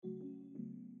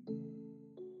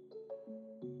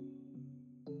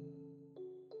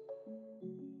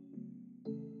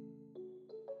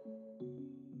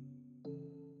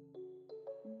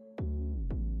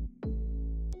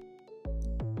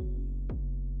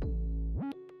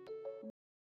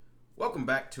Welcome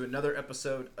back to another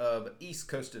episode of East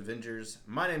Coast Avengers.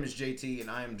 My name is JT,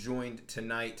 and I am joined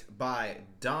tonight by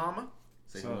Dom.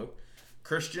 Say hello.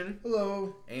 Christian.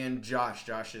 Hello. And Josh.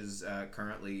 Josh is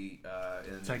currently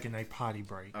taking a potty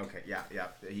break. Okay, yeah.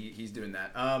 He's doing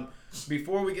that.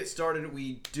 Before we get started,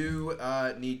 we do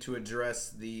need to address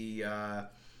the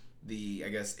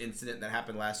incident that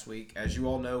happened last week. As you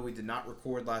all know, we did not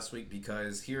record last week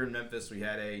because here in Memphis we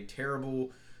had a terrible,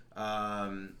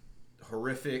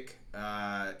 horrific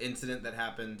incident that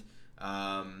happened.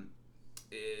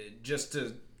 Just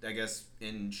to,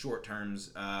 in short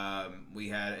terms, we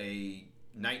had a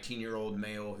 19-year-old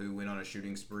male who went on a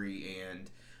shooting spree, and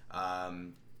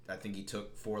I think he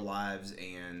took 4 lives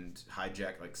and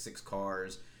hijacked like 6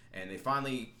 cars. And they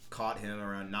finally caught him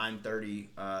around 9:30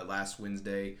 last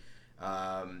Wednesday.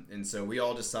 And so we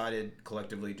all decided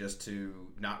collectively just to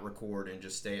not record and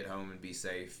just stay at home and be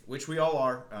safe, which we all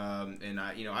are. And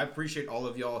I appreciate all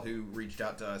of y'all who reached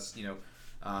out to us,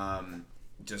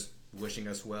 just wishing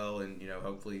us well, and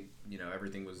hopefully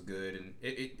everything was good, and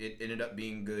it ended up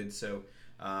being good. So,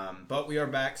 but we are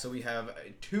back, so we have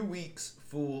 2 weeks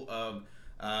full of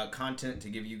content to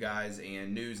give you guys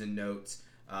and news and notes.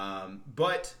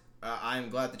 But I'm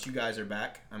glad that you guys are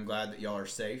back. I'm glad that y'all are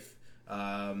safe.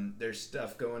 There's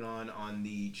stuff going on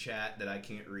the chat that I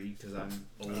can't read because I'm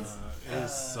old.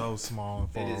 It's so small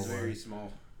and far away. It is very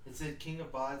small. It said King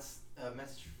of Bots,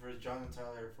 message for John and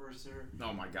Tyler Forrester.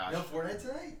 Oh my gosh. No Fortnite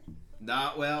tonight?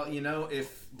 Nah, well,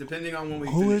 if depending on when we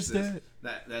Who finish is this,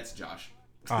 that's Josh.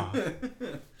 Ah.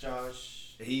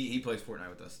 Josh. He plays Fortnite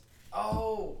with us.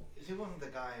 Oh, is he one of the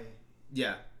guy?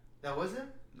 Yeah. That was him?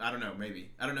 I don't know, maybe.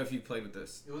 I don't know if you played with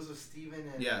this. It was with Steven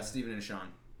and... Yeah, Steven and Sean.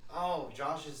 Oh,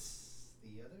 Josh is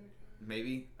the other guy?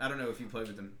 Maybe. I don't know if you played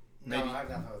with them. No, Maybe. I've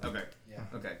not played with him. Okay.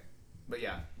 Yeah. Okay. But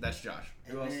yeah, that's Josh.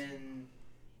 And Who else? then...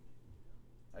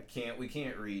 We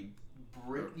can't read.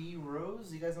 Brittany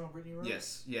Rose? You guys know Brittany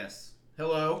Rose? Yes.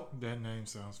 Hello. That name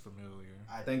sounds familiar.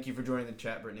 Thank you for joining the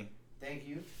chat, Brittany. Thank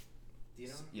you. Do you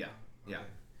know? Yeah. Okay.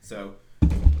 So...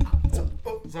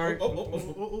 Sorry.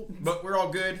 But we're all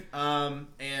good,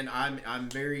 and I'm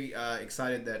very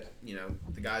excited that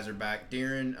the guys are back.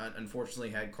 Darren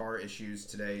unfortunately had car issues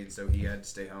today, and so he had to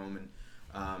stay home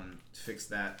and fix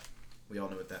that. We all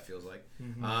know what that feels like.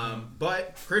 Mm-hmm.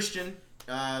 But Christian,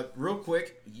 real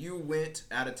quick, you went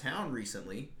out of town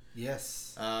recently.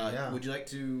 Yes. Would you like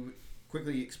to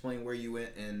quickly explain where you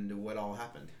went and what all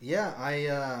happened?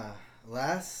 Yeah,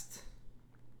 it's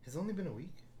only been a week.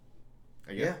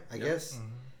 I guess.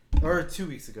 Mm-hmm. Or 2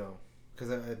 weeks ago,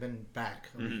 because I've been back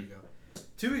a week ago.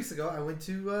 2 weeks ago, I went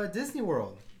to Disney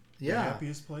World. Yeah. The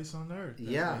happiest place on earth.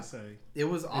 Yeah. They say. It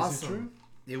was awesome. Is it true?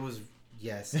 It was,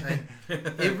 yes. And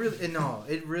it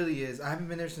really is. I haven't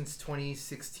been there since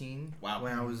 2016. Wow.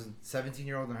 When I was a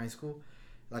 17-year-old in high school,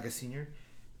 like a senior.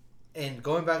 And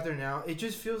going back there now, it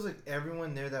just feels like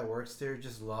everyone there that works there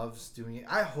just loves doing it.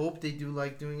 I hope they do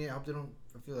like doing it. I hope they don't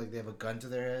feel like they have a gun to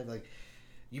their head. Like,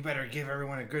 you better give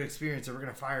everyone a good experience or we're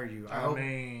going to fire you.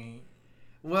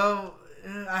 Well,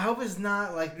 I hope it's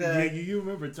not like that. Yeah, you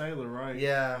remember Taylor, right?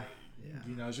 Yeah.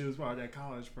 She was part of that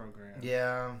college program.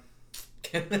 Yeah.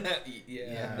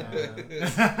 Yeah.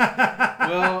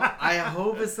 Well, I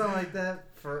hope it's not like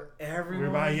that for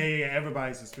everyone.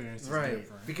 Everybody's experience is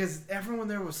different. Because everyone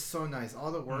there was so nice. All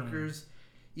the workers,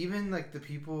 even like the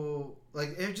people,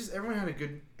 like everyone had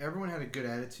a good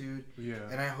attitude. Yeah.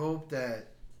 And I hope that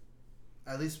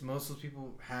at least most of those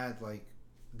people had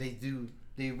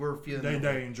they were feeling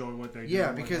they enjoy what they do.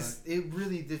 Yeah, because it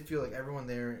really did feel like everyone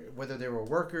there, whether they were a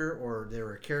worker or they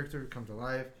were a character come to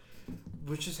life,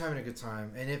 was just having a good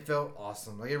time, and it felt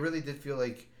awesome. Like, it really did feel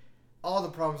like all the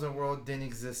problems in the world didn't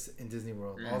exist in Disney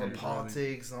World. All the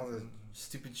politics and all the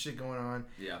stupid shit going on.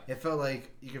 Yeah. It felt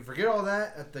like you can forget all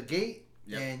that at the gate.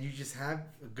 Yep. And you just have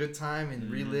a good time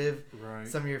and relive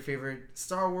some of your favorite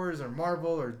Star Wars or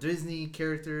Marvel or Disney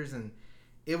characters, and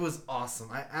it was awesome.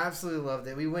 I absolutely loved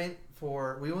it. We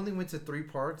only went to 3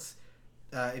 parks.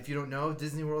 If you don't know,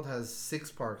 Disney World has 6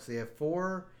 parks. They have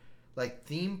 4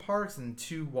 theme parks and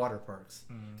 2 water parks.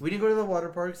 We didn't go to the water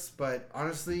parks, but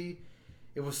honestly,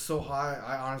 it was so hot.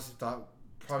 I honestly thought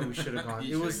probably we should have gone.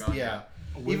 It was gone, yeah.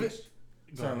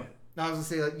 Sorry. I was gonna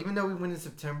say, even though we went in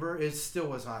September, it still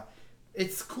was hot.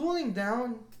 It's cooling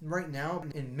down right now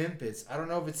in Memphis. I don't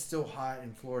know if it's still hot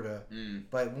in Florida,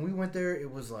 but when we went there, it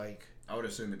was like... I would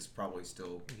assume it's probably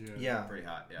still pretty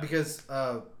hot. Yeah. Because,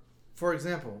 for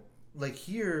example, like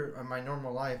here in my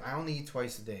normal life, I only eat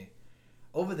twice a day.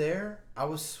 Over there, I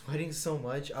was sweating so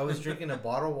much. I was drinking a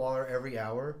bottle of water every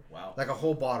hour. Wow. Like a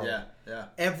whole bottle. Yeah.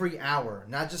 Every hour.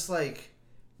 Not just like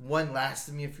One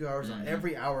lasted me a few hours. On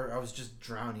every hour, I was just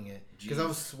drowning it because I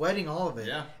was sweating all of it.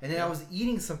 Yeah. And then I was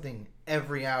eating something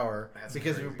every hour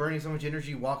because we were crazy. burning so much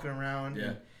energy walking around.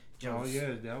 Yeah.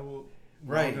 And, that will.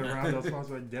 Right. Walking around those spots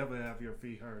would definitely have your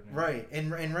feet hurting. Right.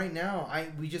 And right now,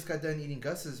 we just got done eating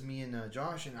Gus's, me and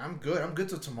Josh, and I'm good. I'm good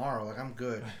till tomorrow. Like, I'm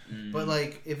good. But,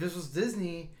 like, if this was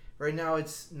Disney, right now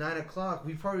it's 9 o'clock.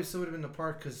 We probably still would have been in the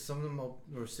park because some of them will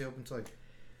stay open till, like,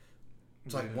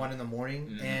 1 in the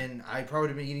morning. And I probably would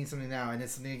have been eating something now, and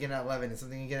it's something again at 11, and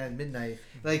something again at midnight.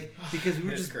 Like, because we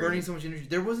were just burning so much energy.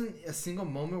 There wasn't a single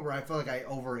moment where I felt like I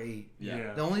overate.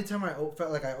 Yeah. The only time I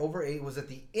felt like I overate was at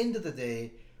the end of the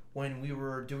day when we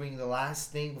were doing the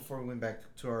last thing before we went back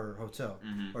to our hotel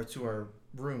or to our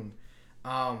room.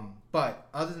 But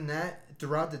other than that,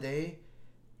 throughout the day,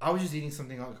 I was just eating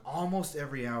something like almost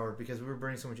every hour because we were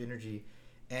burning so much energy.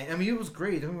 And I mean, it was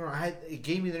great. Don't get me wrong, it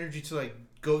gave me the energy to like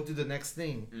go do the next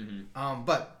thing.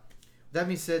 But that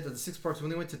being said, the 6 parks, we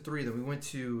only went to 3. Then we went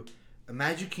to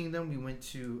Magic Kingdom, we went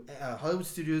to Hollywood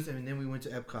Studios, and then we went to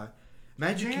Epcot.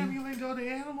 Damn, you ain't go to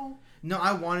Animal? No,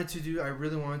 I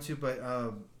really wanted to, but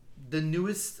the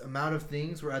newest amount of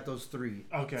things were at those 3.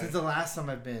 Okay. Since the last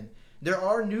time I've been. There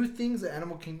are new things at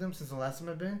Animal Kingdom since the last time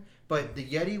I've been, but the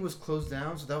Yeti was closed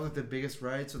down, so that was like the biggest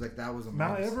ride, so like that was a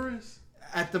Mount minus. Everest?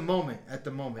 At the moment. I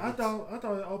thought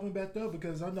it opened back up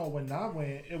because I know when I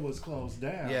went, it was closed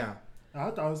down. Yeah. I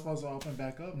thought it was supposed to open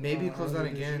back up. Maybe it closed down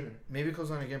again. Maybe it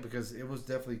closed down again because it was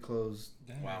definitely closed.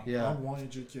 Damn. Wow. Yeah. I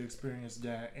wanted you to experience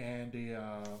that and the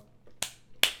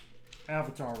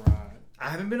Avatar ride. I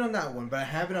haven't been on that one, but I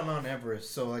have been on Mount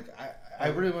Everest, so like I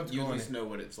really want to You go at on least it. know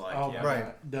what it's like. Oh, Yeah.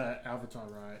 Right. The Avatar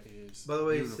ride is By the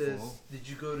way, beautiful. it says, did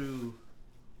you go to...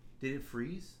 Did it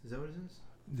freeze? Is that what it says?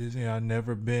 Disney, I've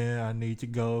never been. I need to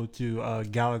go to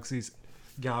Galaxy's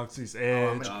Edge. Galaxy's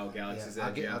Yeah, Edge. I'll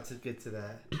get to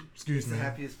that. Excuse It's me. the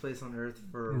happiest place on earth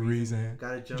for a Reason.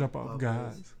 Gotta Jump off,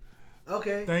 guys. guys.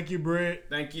 Okay. Thank you, Britt.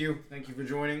 Thank you for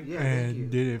joining. Yeah, thank you.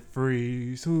 And did it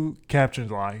freeze? Who captured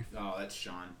life? Oh, that's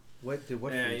Sean. What Yeah,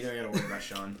 freeze? you don't gotta worry about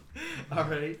Sean. All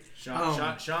right.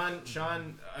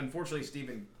 Sean. Unfortunately,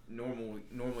 Steven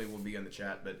normally will be on the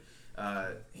chat, but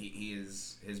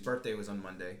his birthday was on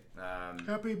Monday.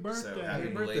 Happy birthday! So happy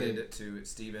belated to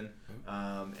Steven.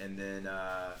 And then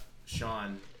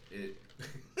Sean.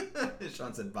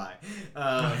 Sean said bye.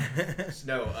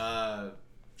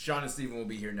 Sean and Steven will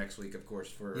be here next week, of course,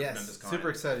 for Memphis Con.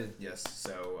 Super excited. Yes.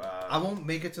 So I won't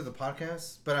make it to the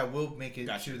podcast, but I will make it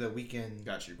to the weekend.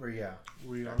 Got you. Where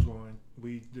We are going.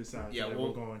 We decided that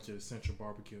we're going to Central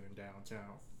Barbecue in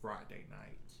downtown Friday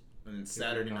night. And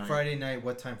Saturday night. Friday night.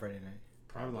 What time Friday night?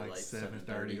 Probably like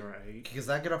 7:30 or 8. Because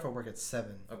I get off at work at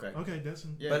 7. Okay. Okay, that's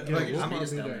But we'll I be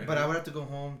there. But I would have to go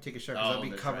home, take a shower, because I'll be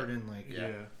covered in like.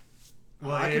 Yeah.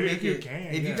 Well, I can make it.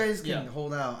 If you guys can Yeah.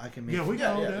 hold out, I can make it. Yeah, we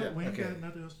can hold out. yeah. We ain't Okay. got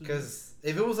nothing else to do. Because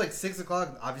if it was like 6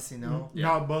 o'clock, obviously no.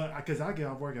 No, but because I get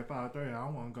off work at 5:30, I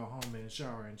want to go home and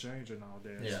shower and change and all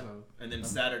that. Yeah. So And then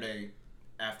Saturday,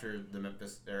 after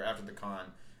the con,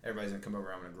 everybody's gonna come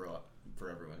over. I'm gonna grill up for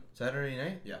everyone. Saturday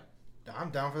night? Yeah.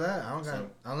 I'm down for that. I don't got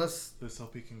unless. let's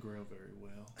hope he can grill very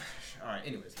well. All right.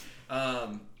 Anyways,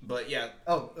 but yeah.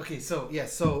 Oh, okay. So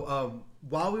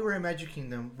while we were at Magic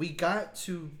Kingdom, we got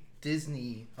to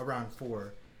Disney around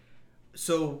 4.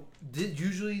 So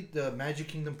usually the Magic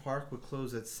Kingdom park would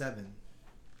close at 7.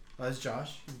 That's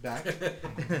Josh. He's back.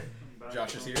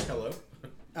 Josh is here. Hello.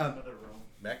 Another room.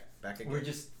 Back again. We're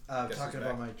just Guess talking who's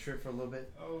about back. my trip for a little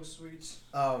bit. Oh, sweet.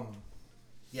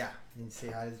 Yeah. You can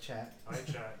say hi to the chat. Hi,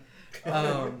 chat.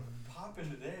 Popping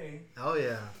today. Oh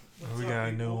yeah. We What's got up,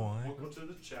 a new people? one. Welcome to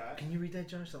the chat. Can you read that,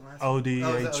 Josh? The last ODH.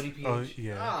 one? Oh, is that ODPH? Oh,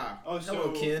 yeah. Ah. Oh,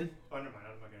 Hello, Ken. Oh, never mind.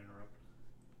 I'm not going to interrupt.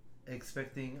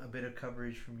 Expecting a bit of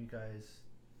coverage from you guys.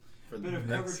 For A bit of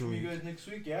Next coverage from you week. guys next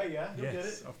week. Yeah, you'll get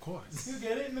Yes, it. of course. You'll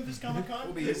get it. Memphis Comic Con.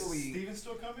 We'll be- Is we'll be- Steven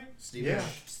still coming?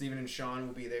 Steven and Sean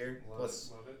will be there. Love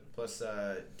it. Plus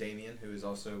Damien, who is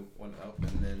also one up,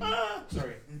 and then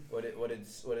Sorry. what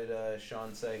did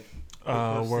Sean say?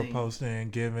 We're posting,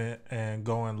 giving, and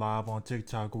going live on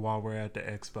TikTok while we're at the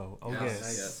expo. Oh Yes, yes.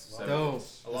 yes. Nice. So Dope.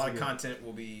 a lot of content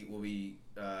will be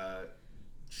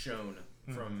shown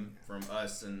from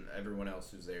us and everyone else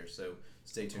who's there. So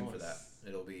stay tuned for that.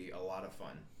 It'll be a lot of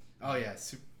fun. Oh yeah.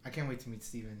 I can't wait to meet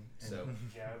Steven and, So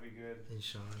Yeah, it'll be good. and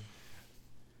Sean.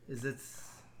 Is it?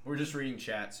 we're just reading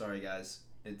chat. Sorry guys.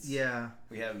 It's Yeah.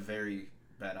 We have very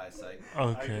bad eyesight.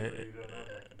 I can Okay. read it.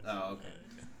 Oh okay.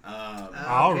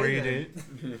 I'll okay read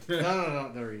then. it.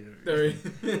 No, don't read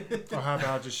it. Or how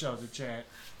about I just show the chat?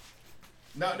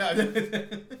 No.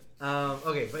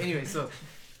 Okay, but anyway, so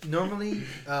normally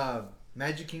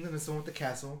Magic Kingdom is the one with the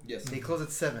castle. Yes. They close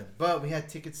at 7, but we had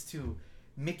tickets to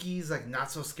Mickey's like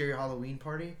not so scary Halloween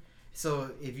party.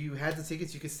 So if you had the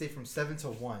tickets, you could stay from 7 to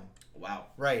 1. Wow.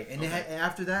 Right, and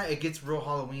after that, it gets real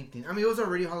Halloween themed. I mean, it was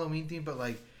already Halloween themed, but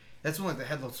like that's when like the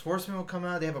Headless Horseman will come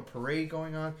out. They have a parade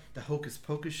going on. The Hocus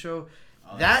Pocus show.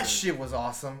 That shit was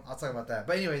awesome. I'll talk about that.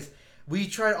 But anyways, we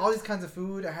tried all these kinds of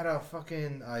food. I had a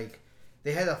fucking like.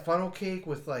 They had a funnel cake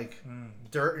with like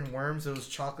dirt and worms. It was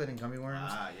chocolate and gummy worms.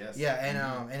 Ah, yes. Yeah,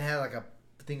 and it had like a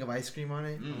thing of ice cream on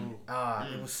it.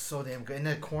 It was so damn good. And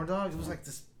that corn dog, it was like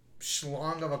this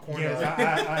schlong of a corn dog.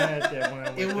 I had that when I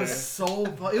went It was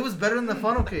it was better than the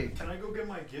funnel cake. Can I go get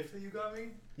my gift that you got me?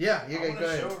 Yeah, I want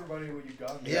to show everybody what you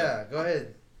got me. Yeah, go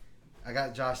ahead. I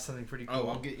got Josh something pretty cool. Oh,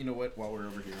 I'll get. You know what? While we're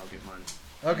over here, I'll get mine.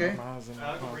 Okay. Mine's in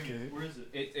my pocket. Where is it?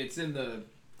 It's in the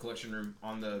collection room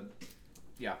on the.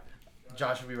 Yeah.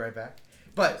 Josh will be right back.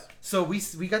 But so we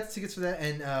got the tickets for that,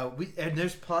 and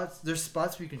there's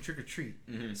spots where you can trick or treat.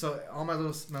 Mm-hmm. So all my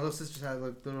little sisters had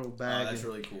like little bag. Oh, that's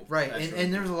really cool. Right, That's and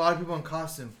really there was a lot of people in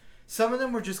costume. Some of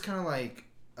them were just kind of like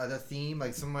the theme,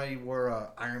 like somebody wore a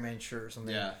Iron Man shirt or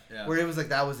something. Yeah. Where it was like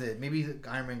that was it. Maybe the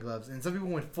Iron Man gloves, and some people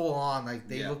went full on, like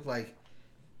they looked like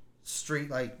straight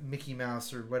like Mickey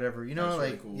Mouse or whatever. You know,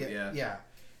 That's like really cool. yeah.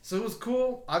 So it was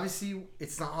cool. Obviously,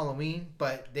 it's not Halloween,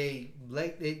 but they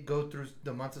let it go through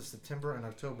the months of September and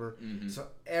October. Mm-hmm. So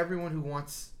everyone who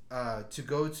wants to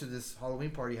go to this Halloween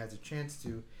party has a chance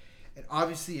to. And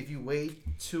obviously, if you wait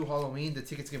to Halloween, the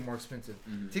tickets get more expensive.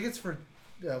 Mm-hmm. Tickets for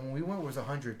when we went was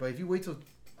 $100, but if you wait till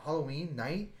Halloween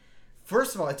night,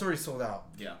 first of all, it's already sold out.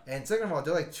 Yeah. And second of all,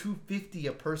 they're like $250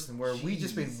 a person, where we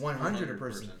just paid $100 a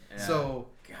person. Yeah. So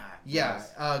God.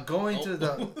 yeah, going to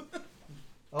the. Oh.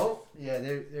 Oh, yeah,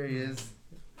 there he is.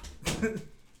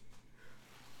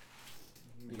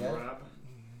 Grab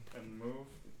and move.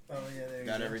 Oh, yeah, there you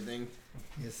Got go. everything.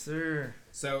 Yes, sir.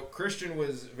 So Christian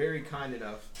was very kind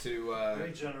enough to.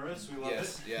 Very generous. We love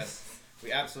it. Yes,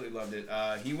 we absolutely loved it.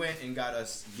 He went and got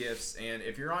us gifts, and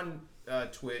if you're on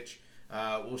Twitch,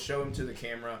 we'll show them to the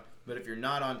camera. But if you're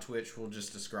not on Twitch, we'll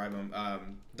just describe them.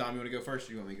 Dom, you want to go first,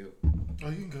 or you want me to go? Oh,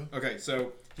 you can go. Okay,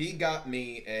 so he got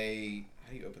me a.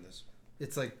 How do you open this?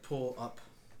 It's like pull up.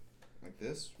 Like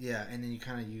this? Yeah, and then you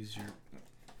kind of use your.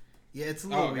 Yeah, it's a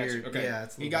little gotcha. weird. Okay. Yeah,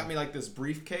 it's. He got me like this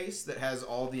briefcase that has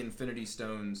all the Infinity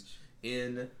Stones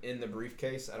in the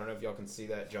briefcase. I don't know if y'all can see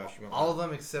that, Josh. You want all of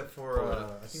them except for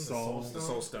I think Soul. the the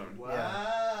Soul Stone.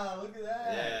 Wow, look at that.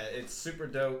 Yeah, it's super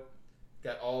dope.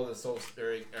 Got all the Soul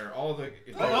or all the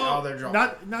all their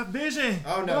drops. Not Vision.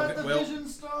 Oh no! What, the Well, Vision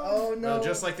Stone? Oh no! well,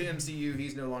 just like the MCU,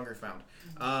 he's no longer found.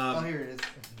 Oh, here it is.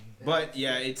 But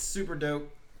yeah, it's super dope,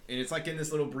 and it's like in this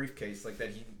little briefcase, like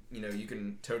that you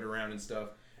can tote around and stuff.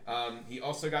 He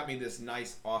also got me this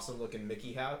nice, awesome looking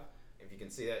Mickey hat. If you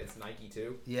can see that, it's Nike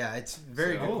too. Yeah, it's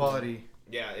very good So- quality.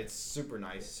 Yeah, it's super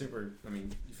nice. Super. I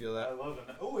mean, you feel I that? love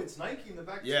it. Oh, it's Nike in the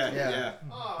back. Yeah, too. yeah.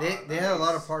 Oh, They had a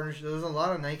lot of nice. partnerships. There was a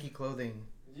lot of Nike clothing.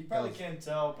 You probably can't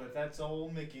tell, but that's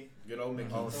old Mickey. Good old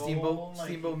Mickey. Oh, Oh, Nike.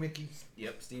 Steamboat Mickey.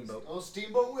 Yep, Steamboat. Oh,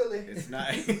 Steamboat Willie. It's not.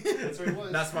 That's what it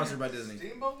was. Not sponsored by Disney.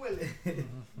 Steamboat Willie.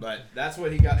 But that's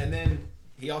what he got, and then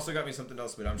he also got me something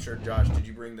else. But I'm sure, Josh, did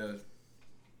you bring the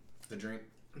drink?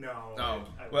 No. Oh,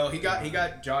 well, he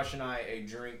got Josh and I a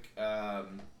drink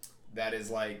that is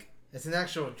like, It's an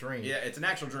actual drink. yeah, it's an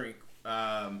actual drink.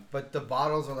 But the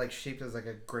bottles are like shaped as like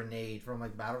a grenade from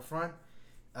like Battlefront,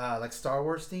 like Star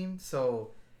Wars themed.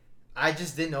 So I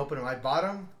just didn't open them. I bought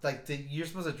them. Like you're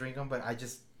supposed to drink them, but I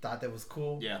just thought that was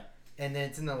cool. Yeah. And then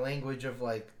it's in the language of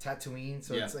like Tatooine,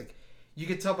 so Yeah. it's like you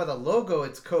can tell by the logo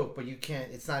it's Coke, but you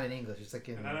can't. It's not in English. It's like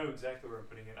in. And I know exactly where I'm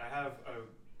putting it. I have a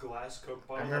glass Coke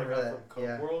I bottle that I remember got that, from Coke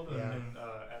yeah, World yeah. in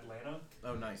Atlanta.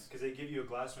 Oh, nice. Because they give you a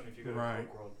glass one if you go to Right.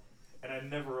 Coke World. And I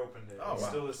never opened it. Oh, It's wow.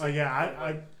 still the Oh same yeah, from, I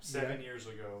like 7 years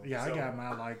ago. yeah, So- I got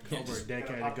mine like Yeah, over a just decade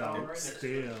got a hot ago. dog right next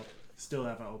to Still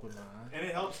haven't opened mine. And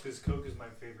it helps because Coke is my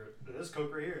favorite. This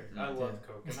Coke right here, I love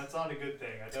Coke, and that's not a good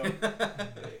thing. I don't.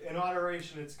 In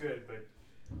moderation, it's good, but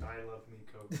I love me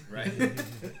Coke. Right.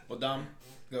 Well, Dom,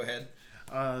 go ahead.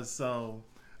 So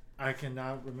I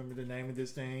cannot remember the name of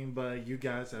this thing, but you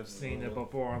guys have seen it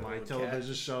before on like little cat.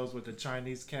 television shows with the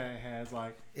Chinese cat has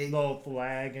like It- little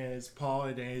flag in its paw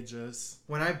and it just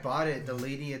When I bought it, the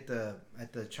lady at the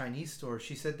Chinese store,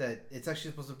 she said that it's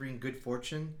actually supposed to bring good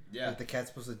fortune. Yeah. Like the cat's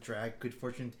supposed to drag good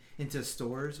fortune into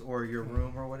stores or your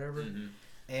room or whatever. Mm-hmm.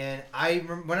 And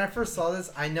when I first saw this,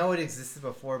 I know it existed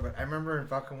before, but I remember in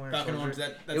Falcon Winter Falcon Soldier,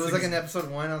 Winter, that's it was like in episode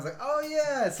 1. I was like, oh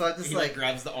yeah. So I just He like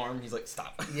grabs the arm. He's like,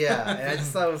 stop. yeah, and I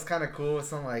just thought it was kind of cool.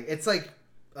 Something like it's like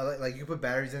you can put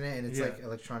batteries in it and it's Yeah. like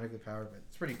electronically powered, but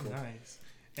it's pretty cool. nice.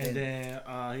 And then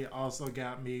he also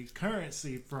got me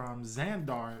currency from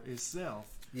Xandar itself.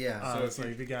 Yeah. So So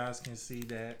if you guys can see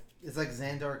that It's like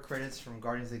Xandar credits from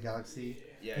Guardians of the Galaxy.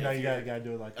 Yeah, no, you gotta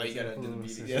do it like that. Oh, you gotta do the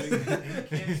meeting. You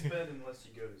can't spend unless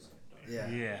you go to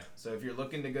Xandar. Yeah. So if you're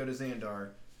looking to go to Xandar,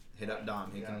 hit up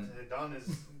Dom. Don is.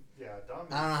 Yeah, Dom.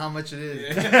 I don't know how much it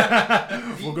is.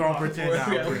 We're gonna pretend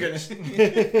now. You can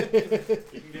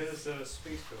get us a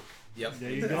space coke. Yep.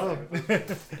 There you go.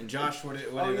 And Josh, what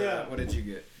did you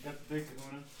get? Got the big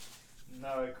kahuna.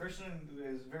 No, Christian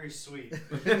is very sweet.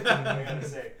 I gotta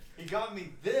say. He got me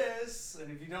this,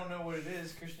 and if you don't know what it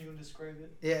is, Christian, you want to describe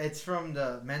it? Yeah, it's from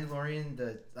the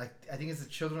Mandalorian. I think it's the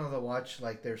Children of the Watch,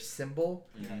 like their symbol.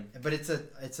 Mm-hmm. But it's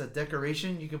a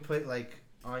decoration you can put like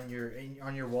on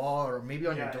your wall or maybe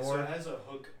on your door. So it has a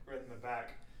hook right in the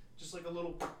back, just like a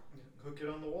little hook it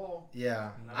on the wall. Yeah,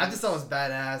 I just thought it was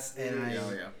badass, and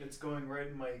it's going right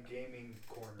in my gaming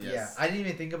corner. Yes. Yeah, I didn't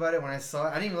even think about it when I saw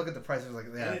it. I didn't even look at the price. I was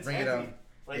like, yeah, bring heavy. It up.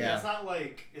 Like it's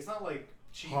not like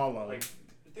cheap. Hollow. Like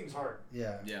the thing's hard.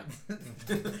 Yeah. Yeah. I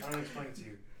don't explain it to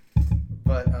you.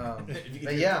 But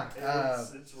yeah,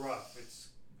 it's rough. It's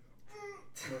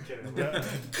no kidding.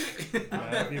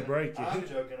 If you break it. I'm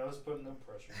joking. I was putting no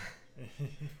pressure.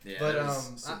 Yeah, but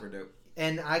super dope.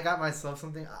 And I got myself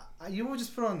something. You will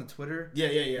just put it on the Twitter.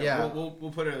 Yeah.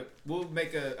 We'll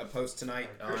make a post tonight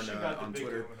on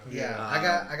Twitter. Yeah,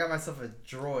 I got myself a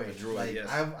droid. A droid. Like, yes.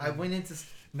 I went into.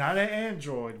 Not an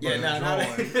Android. But not a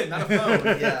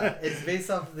phone. Yeah, it's based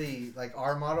off the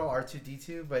our model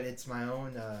R2D2, but it's my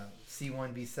own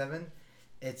C1B7.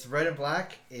 It's red and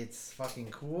black. It's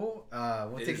fucking cool.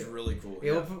 It's really cool.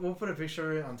 Yeah, we'll put a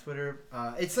picture of it on Twitter.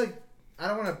 It's like, I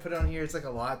don't want to put it on here. It's like a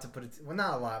lot to put it. Well,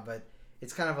 not a lot, but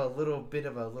it's kind of a little bit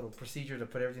of a little procedure to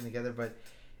put everything together. But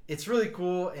it's really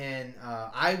cool. And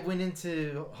I went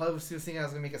into Hollywood Studios thinking I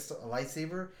was gonna make a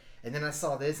lightsaber, and then I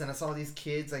saw this, and I saw these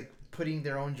kids like putting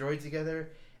their own droids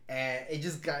together, and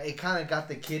it kind of got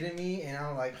the kid in me, and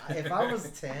I'm like, if I was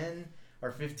 10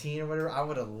 or 15 or whatever, I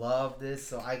would have loved this.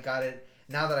 So I got it.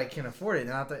 Now that I can afford it, and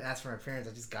I don't have to ask for my parents,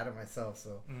 I just got it myself.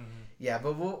 So yeah,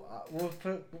 but we'll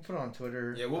put it on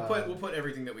Twitter. Yeah, we'll put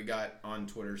everything that we got on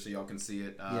Twitter so y'all can see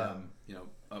it.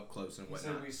 Up close and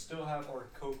whatnot. So we still have our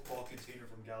Coke ball container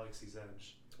from Galaxy's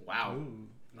Edge. Wow. Ooh.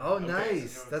 Oh,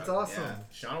 nice. That's awesome. Yeah.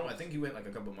 Sean, I think he went like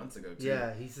a couple months ago too.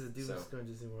 Yeah, he says dude was going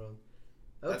to Disney World.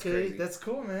 That's Okay, crazy. that's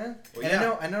cool, man. Well, and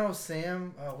I know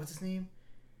Sam. What's his name?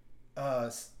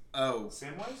 Samwise?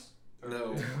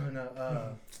 No.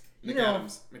 No.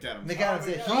 McAdams.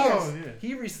 Yeah,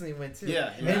 he recently went too.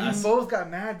 Yeah, and we both got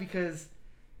mad because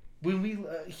when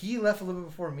he left a little bit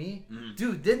before me.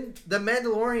 Dude, didn't the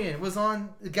Mandalorian was on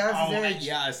Galaxy's Edge?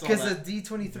 Yeah, I saw because that. of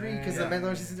D23. Because the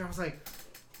Mandalorian season, I was like,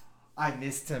 I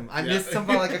missed him. I missed him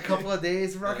by like a couple of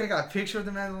days. We're not gonna got a picture of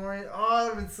the Mandalorian. Oh, that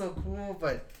would have been so cool,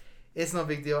 but it's no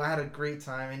big deal. I had a great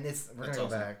time, and we're gonna go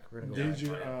back. We're gonna go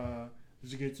back.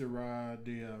 Did you get to ride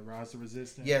the Rise of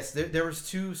Resistance? Yes, there was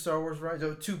 2 Star Wars rides. There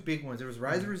were 2 big ones. There was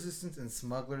Rise of Resistance and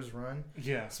Smuggler's Run.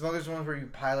 Yeah. Smuggler's Run where you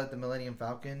pilot the Millennium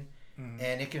Falcon,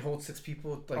 and it can hold 6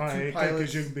 people, like 2 pilots.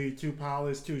 Because you can be 2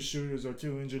 pilots, 2 shooters, or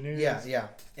 2 engineers. Yeah.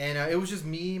 And it was just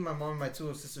me, my mom, and my 2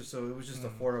 little sisters, so it was just the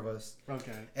 4 of us.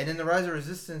 Okay. And then the Rise of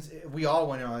Resistance, we all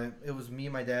went on it. It was me,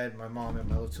 my dad, my mom, and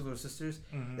my 2 little sisters.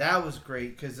 That was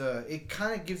great because it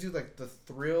kind of gives you like the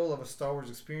thrill of a Star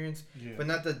Wars experience, but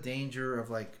not the danger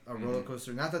of like a roller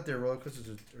coaster. Not that their roller coasters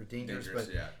are dangerous, but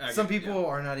some people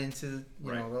are not into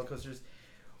roller coasters.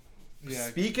 Yeah.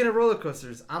 Speaking of roller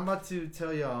coasters, I'm about to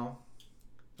tell y'all.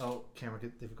 Oh, camera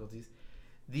difficulties.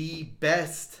 The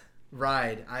best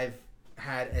ride I've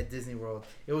had at Disney World.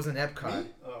 It was in Epcot.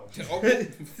 Oh. I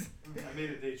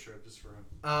made a day trip just for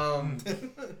him.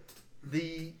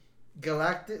 The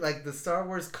Galactic, like the Star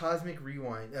Wars Cosmic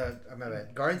Rewind. My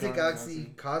bad. Guardians of the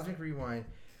Galaxy Cosmic Rewind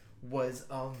was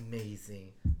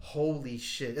amazing. Holy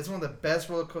shit! It's one of the best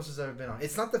roller coasters I've ever been on.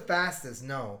 It's not the fastest,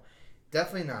 no,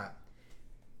 definitely not.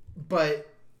 But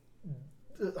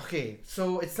okay,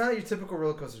 so it's not your typical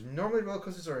roller coaster. Normally, roller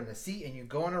coasters are in a seat and you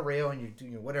go on a rail and you do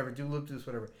whatever, do loop-doops,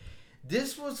 whatever.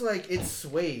 This was like it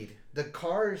swayed. The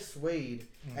car swayed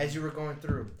as you were going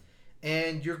through,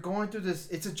 and you're going through this.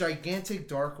 It's a gigantic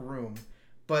dark room,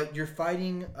 but you're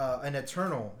fighting an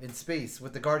Eternal in space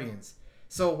with the Guardians.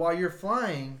 So while you're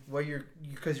flying,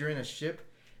 because you're in a ship,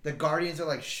 the Guardians are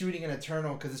like shooting an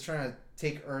Eternal because it's trying to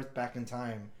take Earth back in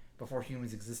time before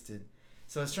humans existed.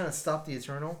 So it's trying to stop the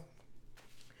Eternal.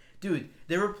 Dude,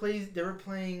 they were playing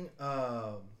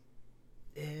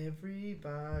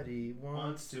Everybody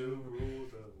Wants to Rule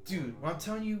the World. Dude, I'm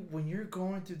telling you, when you're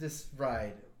going through this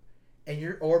ride and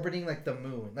you're orbiting like the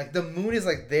moon is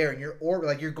like there and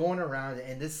you're going around it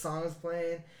and this song is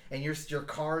playing and your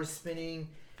car is spinning.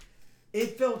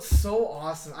 It felt so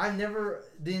awesome.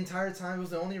 The entire time, it was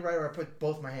the only ride where I put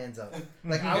both my hands up.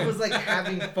 Like, I was, like,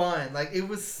 having fun. Like, it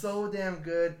was so damn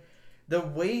good. The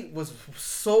wait was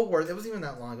so worth it. It wasn't even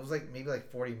that long. It was, like, maybe, like,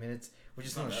 40 minutes, which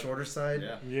is on the shorter side.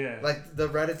 Yeah. Like, the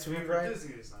Ratatouille ride.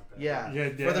 Disney is not bad. Yeah. Yeah,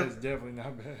 it's definitely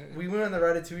not bad. We went on the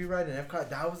Ratatouille ride in Epcot.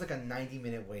 That was, like, a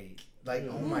 90-minute wait. Like,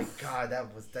 oh my god,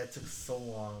 that took so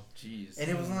long. Jeez. And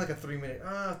it was only like a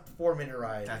 4-minute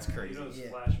ride. That's crazy. You know, those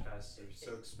Flash passes are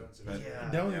so expensive. Yeah.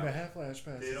 They don't even have Flash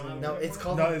passes. They don't have No, it's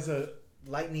called it's a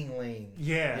Lightning Lane.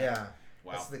 Yeah. Yeah.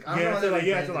 Wow.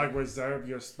 You have to like reserve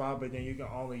your spot, but then you can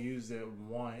only use it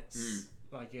once,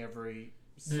 like every.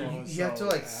 You have to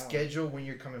like schedule when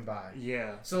you're coming by.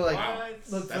 Yeah. So like,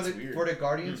 look for the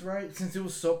Guardians ride, since it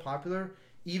was so popular,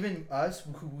 even us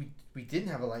who we didn't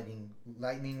have a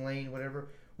lightning lane, whatever,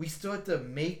 we still had to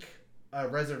make a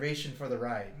reservation for the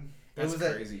ride. That's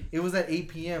crazy. It was at 8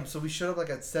 p.m. So we showed up like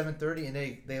at 7:30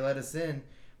 and they let us in.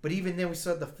 But even then, we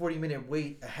still had the 40-minute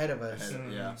wait ahead of us.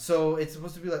 Yeah. So it's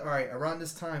supposed to be like, all right, around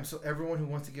this time, so everyone who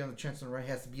wants to get on the Chancellor ride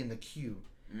has to be in the queue.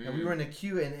 And we were in the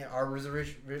queue, and our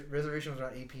reservation was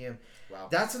around 8 p.m. Wow.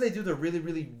 That's when they do the really,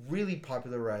 really, really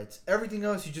popular rides. Everything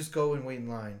else, you just go and wait in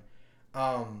line.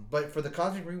 But for the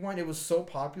Cosmic Rewind, it was so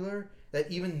popular that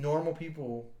even normal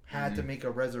people had to make a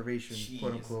reservation,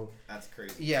 quote unquote. That's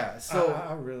crazy. Yeah, so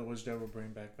I really wish they would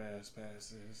bring back fast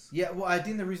passes. Yeah, well, I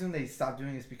think the reason they stopped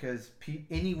doing it is because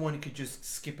anyone could just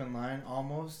skip in line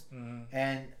almost,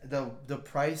 and the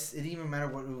price, it didn't even matter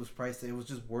what it was priced at. It was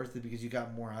just worth it because you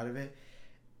got more out of it.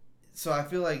 So I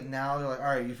feel like now they're like, all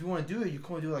right, if you want to do it, you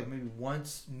can only do like maybe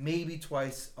once, maybe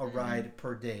twice a ride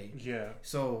per day. Yeah.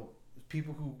 So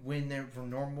people who win there from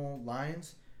normal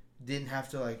lines didn't have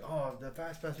to like, oh, the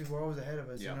fast pass people are always ahead of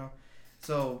us, you know.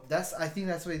 So I think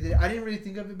that's what they did. I didn't really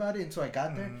think about it until I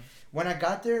got there. When I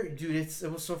got there, dude,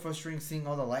 it was so frustrating seeing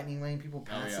all the Lightning Lane people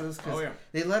pass us because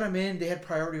they let them in. They had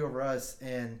priority over us,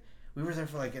 and we were there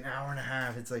for like an hour and a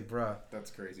half. It's like, bruh.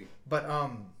 That's crazy. But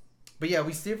yeah,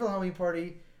 we stayed for the Halloween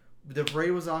party. The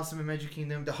parade was awesome in Magic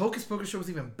Kingdom. The Hocus Pocus show was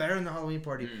even better than the Halloween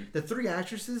party. The 3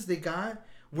 actresses they got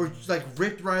were like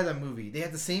ripped right out of that movie. They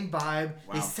had the same vibe.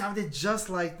 Wow. They sounded just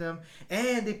like them.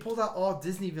 And they pulled out all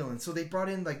Disney villains. So they brought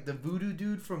in like the voodoo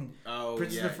dude from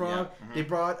Princess and the Frog. Yeah. They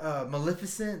brought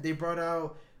Maleficent. They brought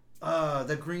out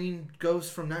the green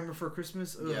ghost from Nightmare Before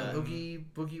Christmas. Oogie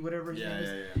Boogie, whatever his name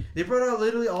is. Yeah. They brought out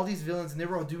literally all these villains, and they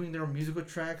were all doing their own musical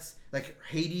tracks, like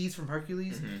Hades from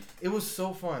Hercules. It was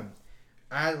so fun.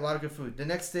 I had a lot of good food. The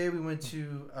next day, we went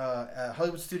to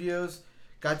Hollywood Studios.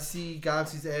 Got to see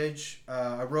Galaxy's Edge.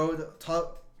 I rode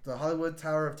the Hollywood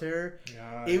Tower of Terror.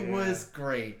 It was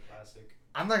great. Classic.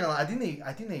 I'm not gonna lie. I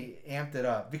think they amped it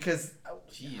up because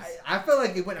I felt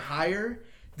like it went higher.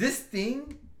 This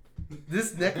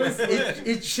necklace,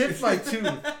 it chipped my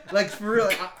tooth. Like for real.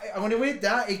 When it went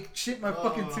down, it chipped my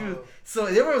fucking tooth. So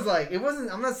it was like it wasn't.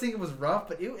 I'm not saying it was rough,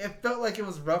 but it felt like it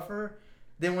was rougher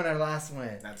than when I last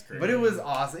went. That's crazy. But it was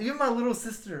awesome. Even my little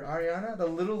sister, Ariana, the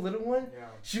little one,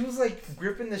 she was like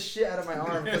gripping the shit out of my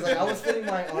arm because like I was putting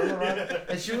my arm around her,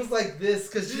 and she was like this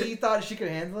because she thought she could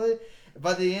handle it.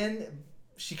 By the end,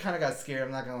 she kind of got scared.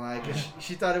 I'm not gonna lie, because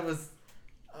she thought it was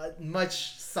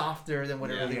much softer than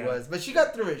what it really was. But she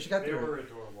got through it. They were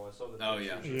adorable. I saw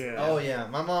the Oh yeah.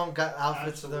 My mom got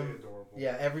outfits for them. Adorable.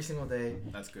 Yeah, every single day.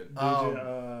 That's good.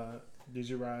 Did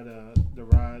you ride the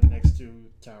ride next to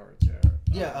Tower of Terror?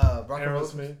 Yeah, Rock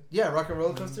and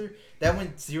Roller Coaster. That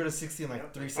went 0 to 60 in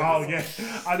like 3 seconds. Oh yeah,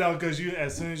 I know, because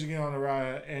as soon as you get on the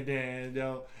ride, and then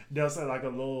they'll say like a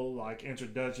little like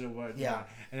introduction of what. Yeah.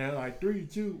 And then like 3,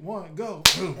 2, 1, go.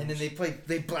 And then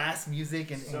they blast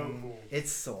music and cool.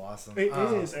 It's so awesome. It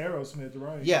is Aerosmith,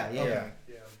 right? Yeah.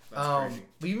 That's crazy.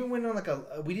 We even went on like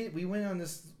we went on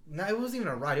this. No, it wasn't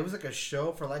even a ride. It was like a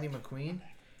show for Lightning McQueen,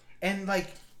 and like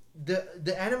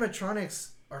the animatronics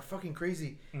are fucking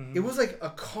crazy. It was like a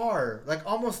car, like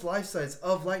almost life size,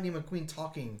 of Lightning McQueen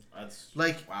talking. That's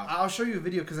like, wow. I'll show you a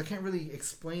video because I can't really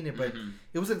explain it, but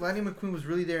it was like Lightning McQueen was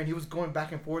really there, and he was going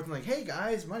back and forth and like, "Hey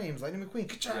guys, my name's Lightning McQueen,"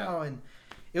 ka-chow, and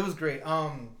it was great.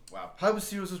 Wow. Hollywood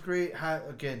Studios was great.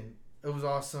 Again, it was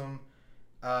awesome.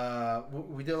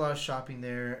 We did a lot of shopping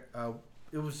there.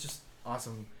 It was just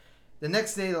awesome. The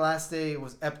next day, the last day,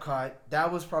 was Epcot.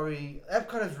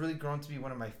 Epcot has really grown to be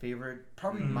one of my favorite,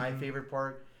 probably my favorite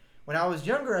park. When I was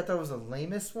younger, I thought it was the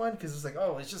lamest one because it's like,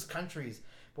 oh, it's just countries.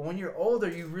 But when you're older,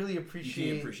 you really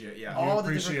appreciate all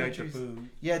the different countries. The food.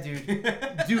 Yeah, dude.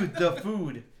 Dude, the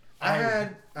food. I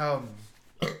had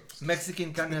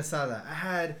Mexican carne asada. I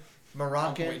had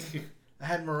Moroccan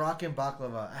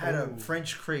baklava. I had a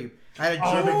French crepe. I had a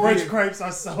German French crepes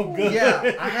are so good.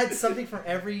 Yeah, I had something from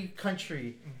every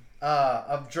country.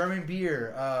 of German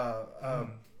beer,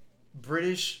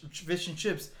 British fish and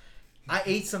chips. I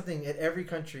ate something at every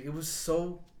country. It was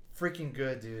so freaking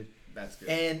good, dude. That's good.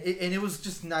 And it was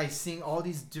just nice seeing all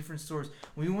these different stores.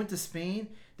 When we went to Spain,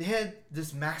 they had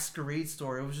this masquerade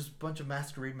store. It was just a bunch of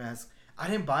masquerade masks. I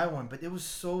didn't buy one, but it was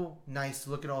so nice to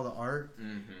look at all the art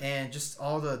and just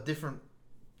all the different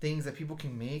things that people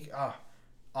can make.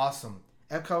 Awesome.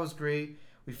 Epcot was great.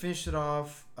 We finished it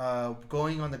off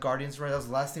going on the Guardians ride. That was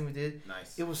the last thing we did.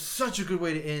 Nice. It was such a good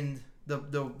way to end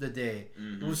the day.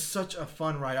 It was such a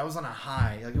fun ride. I was on a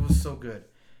high. Like, it was so good.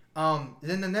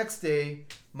 Then the next day,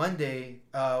 Monday,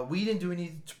 we didn't do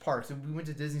any parks. We went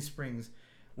to Disney Springs,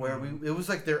 where it was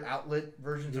like their outlet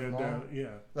versions of mall,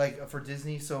 like for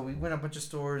Disney. So we went a bunch of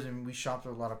stores and we shopped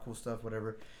a lot of cool stuff,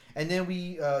 whatever. And then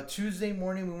we Tuesday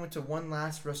morning we went to one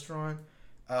last restaurant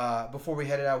before we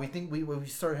headed out. We think we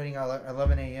started heading out at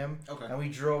 11 a.m. Okay. And we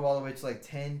drove all the way to like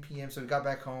 10 p.m. So we got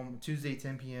back home Tuesday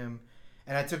 10 p.m.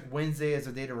 And I took Wednesday as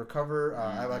a day to recover.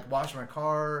 I washed my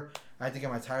car. I had to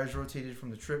get my tires rotated from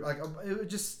the trip. Like, it was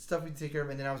just stuff we take care of.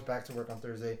 And then I was back to work on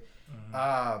Thursday.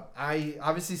 I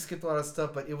obviously skipped a lot of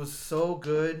stuff, but it was so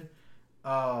good.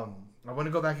 I want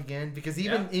to go back again because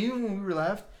even when we were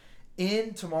left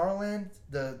in Tomorrowland,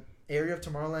 the area of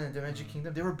Tomorrowland and Dimension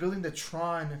Kingdom, they were building the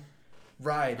Tron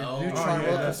ride, the new Tron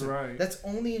roller coaster. Right. That's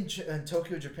only in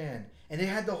Tokyo, Japan. And they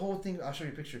had the whole thing. I'll show you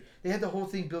a picture. They had the whole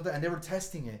thing built out, and they were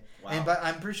testing it. Wow. And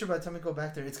I'm pretty sure by the time we go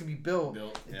back there, it's gonna be built.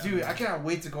 Dude, I cannot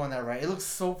wait to go on that ride. It looks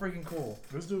so freaking cool.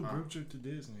 Let's do a group trip to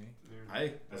Disney.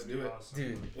 Hey, let's do it, awesome.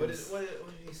 Dude. What did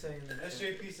he say?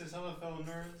 SJP says hello, fellow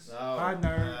nerds. Oh, hi,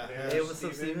 nerd. Hey, what's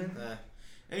up, Steven?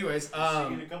 Anyways, see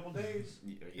you in a couple days.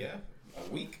 Yeah, a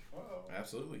week. Uh-oh.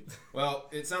 Absolutely. Well,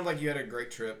 it sounds like you had a great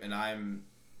trip, and I'm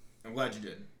glad you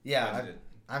did. Yeah,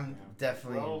 I'm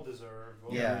definitely well deserved.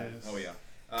 Yeah. Oh yeah.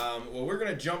 Well, we're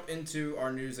gonna jump into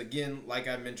our news again. Like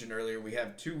I mentioned earlier, we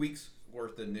have 2 weeks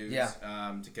worth of news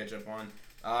to catch up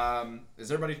on.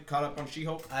 Is everybody caught up on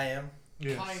She-Hulk? I am.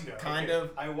 Yes. Kind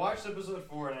of. I watched episode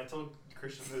 4 and I told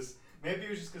Christian this. Maybe it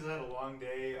was just because I had a long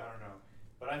day. I don't know.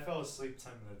 But I fell asleep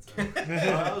 10 minutes in.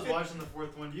 So I was watching the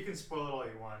 4th one. You can spoil it all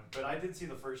you want. But I did see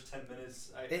the first 10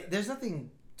 minutes. There's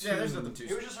nothing there's nothing too.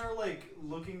 It was just her like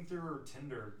looking through her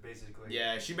Tinder, basically.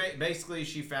 Yeah, she basically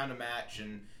she found a match,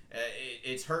 and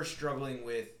it's her struggling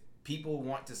with people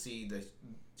want to see the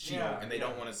She-Hulk and they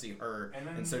don't want to see her,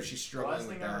 and so she's struggling with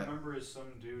that. The last thing I remember is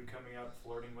some dude coming up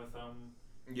flirting with them.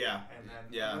 Yeah. And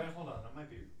then wait, hold on, that might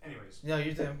be. Anyways. No,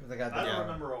 you're the guy. I don't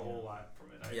remember a whole lot from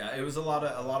it. It was a lot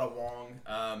of Wong.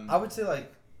 I would say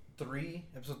like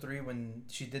episode 3 when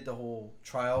she did the whole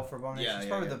trial for Abomination. She's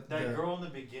probably that girl in the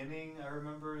beginning. I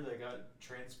remember that got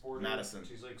transported. Madison.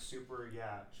 She's like super.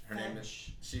 Her name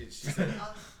is she said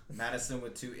Madison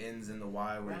with 2 N's in the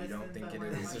Y where Madison, you don't think it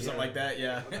is or something like that.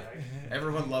 Yeah.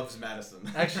 Everyone loves Madison.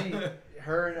 Actually,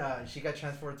 her and she got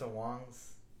transported to Wong's.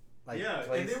 And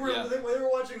they were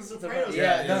watching The Sopranos.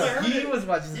 He was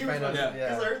watching Sopranos.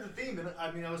 Because I heard the theme, and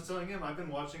I was telling him I've been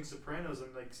watching Sopranos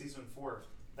in like season 4.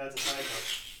 That's a side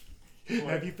note.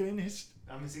 Have you finished?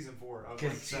 I'm in season 4. I was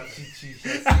like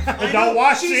 7. Don't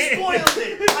watch she it. She spoiled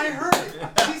it. I heard it.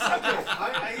 She's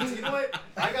okay. You know what?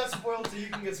 I got spoiled too. You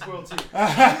can get spoiled too.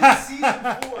 I'm in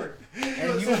season 4.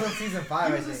 And you was on season 5.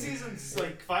 He was in season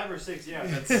like 5 or 6. Yeah.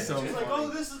 That's so. She's like, oh,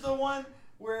 this is the one.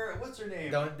 Where what's her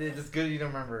name? It's good you don't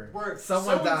remember. Where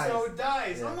someone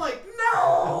dies. Yeah. I'm like,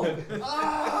 no!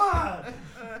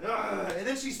 And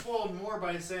then she spoiled more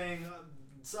by saying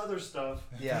other stuff.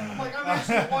 Yeah. I'm like, I'm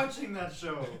actually watching that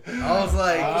show. I was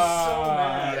like, I was so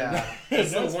mad. Yeah.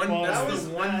 That's the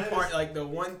one part, like the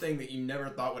one thing that you never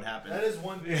thought would happen. That is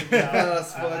one thing.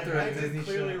 I can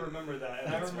clearly remember that.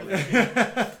 And I remember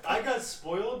that. I got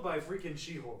spoiled by freaking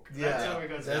She-Hulk. That's how I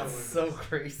got spoiled. That's so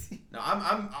crazy. No,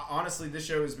 I'm honestly, this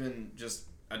show has been just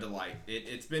a delight.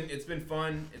 It's been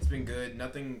fun. It's been good.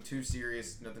 Nothing too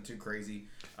serious. Nothing too crazy.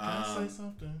 Can I say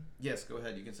something? Yes, go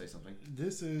ahead. You can say something.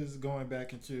 This is going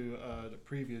back into the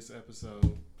previous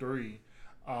episode 3.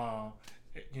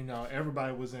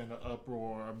 Everybody was in an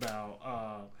uproar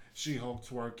about She-Hulk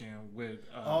twerking with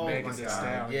Megan Thee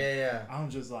Stallion. Yeah. I'm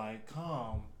just like,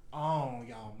 come on,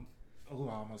 y'all. Oh,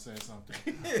 I almost said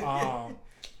something.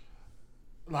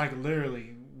 Like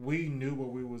literally, we knew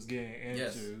what we was getting into.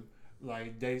 Yes.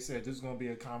 Like they said, this is gonna be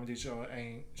a comedy show.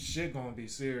 Ain't shit gonna be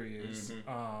serious.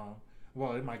 Mm-hmm.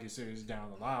 Well, it might get serious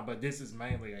down the line, but this is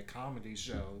mainly a comedy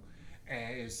show,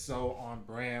 and it's so on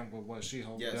brand with what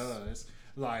She-Hulk does.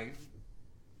 Like,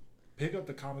 pick up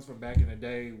the comics from back in the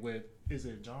day with, is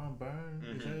it John Byrne?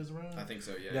 Mm-hmm. Is that his run? I think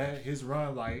so. Yeah. That his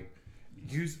run, like,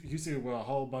 you see it with a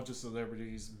whole bunch of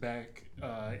celebrities back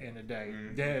in the day.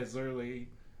 Mm-hmm. That is literally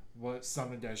what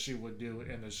something that she would do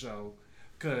in the show.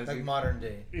 Cause like modern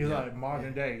day. Like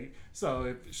modern day. So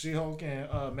if She-Hulk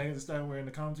and Megan Thee Stallion were in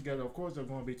the comic together, of course they're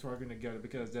going to be twerking together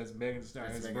because that's Megan Thee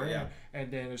Stallion's brand. And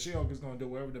then the She-Hulk is going to do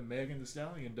whatever the Megan Thee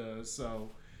Stallion does.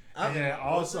 So. And then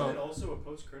wasn't it also a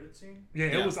post-credit scene? Yeah,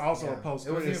 it was also a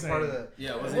post-credit scene. Part of the.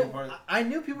 Yeah, it wasn't even part of. I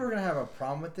knew people were gonna have a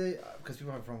problem with it because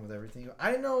people have a problem with everything.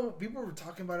 I didn't know people were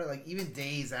talking about it like even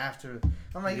days after.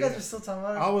 I'm like, you guys are still talking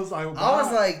about it. I was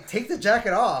like, take the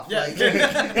jacket off. Yeah, like,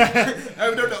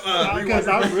 because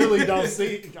I really don't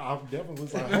see. I definitely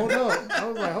was like, hold up. I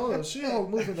was like, hold up. She-Hulk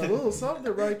moving a little something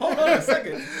right there. Hold on a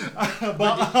second.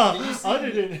 But did you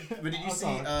see? But did you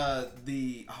see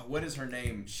the what is her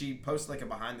name? She posts like a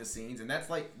behind the scenes, and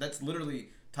that's literally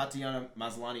Tatiana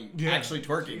Maslany actually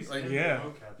twerking.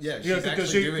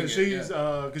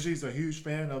 Because she's a huge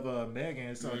fan of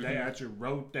Megan, so they actually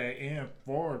wrote that in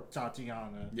for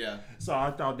Tatiana. Yeah. So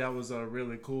I thought that was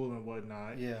really cool and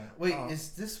whatnot. Yeah. Wait,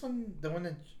 is this one the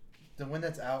one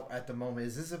that's out at the moment?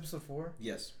 Is this episode 4?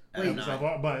 Yes. Wait,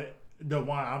 but the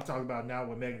one I'm talking about now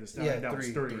with Megan Thee Stallion, that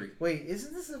was 3. Wait,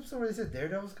 isn't this episode where they said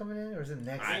Daredevil's coming in, or is it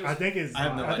next? I think it's.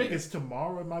 I think it's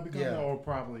tomorrow. It might be coming, or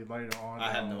probably later on.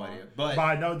 I have no idea, but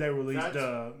I know they released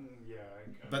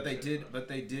But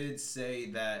they did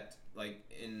say that like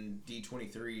in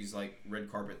D23's like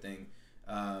red carpet thing,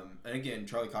 and again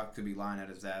Charlie Cox could be lying at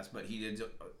his ass, but he did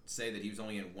say that he was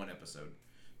only in 1 episode.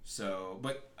 So,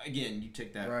 but again, you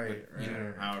take that,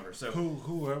 however. So,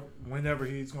 whoever, whenever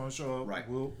he's going to show up,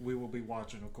 we will be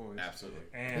watching, of course. Absolutely.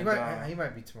 And he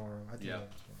might be tomorrow. I think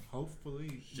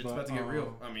hopefully. Shit's about to get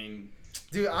real. I mean,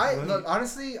 dude, look,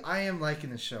 honestly, I am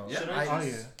liking the show. Should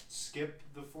I skip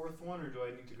the 4th one, or do I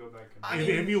need to go back and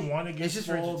if you want to get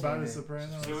spoiled about The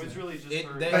Sopranos. So it's really just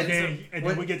her. And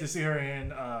then we get to see her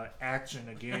in action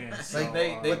again. So,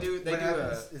 like they do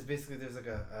is basically there's like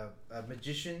a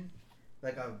magician.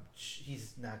 Like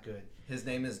he's not good. His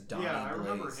name is Donnie Blaze. I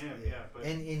remember him. Yeah, but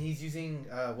and he's using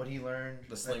what he learned,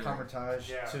 the Kamar-Taj,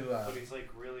 to. But he's like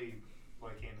really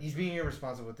like him. He's being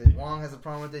irresponsible with it. Wong has a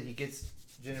problem with it. He gets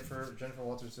Jennifer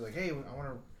Walters to like, hey, I want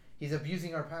to. He's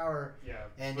abusing our power. Yeah,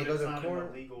 and they go to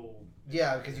court.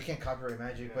 Yeah, because you can't copyright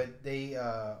magic. Yeah. But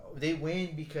they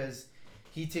win because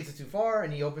he takes it too far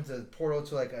and he opens a portal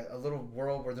to like a little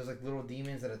world where there's like little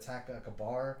demons that attack like a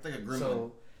bar. It's like a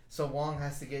gremlin. So Wong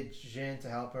has to get Jin to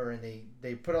help her, and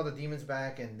they put all the demons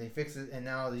back, and they fix it, and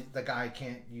now the guy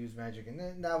can't use magic, and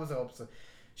then that was the episode.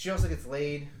 She also gets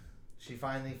laid. She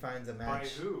finally finds a match.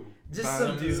 By who? Just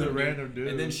some dude. A random dude.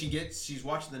 And then she's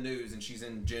watching the news, and she's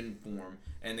in Jin form,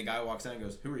 and the guy walks out and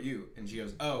goes, "Who are you?" And she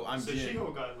goes, "Oh, I'm Jin." So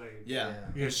She-Hulk got laid. Yeah.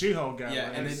 She-Hulk got laid.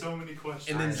 And then so many questions.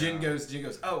 And then Jin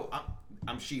goes, "Oh,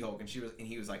 I'm She-Hulk," and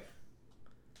he was like,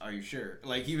 "Are you sure?"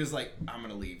 Like he was like, "I'm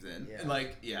gonna leave then." Yeah. And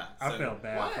like, yeah. I felt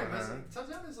bad for her.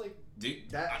 Tatiana's like, dude,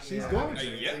 she's going.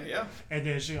 Yeah. And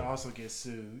then she also gets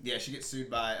sued. Yeah, she gets sued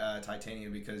by Titania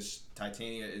because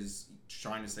Titania is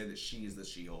trying to say that she is the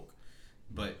She-Hulk,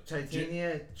 but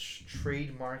Titania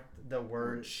trademarked the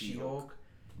word She-Hulk,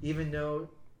 even though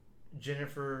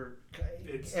Jennifer,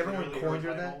 everyone coined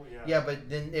her that. Yeah, but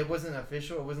then it wasn't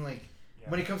official. It wasn't like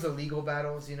when it comes to legal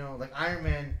battles, like Iron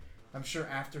Man. I'm sure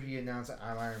after he announced that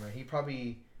I'm Iron Man, he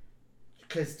probably,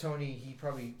 because Tony, he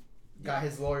probably got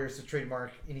his lawyers to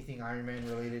trademark anything Iron Man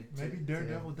related. Maybe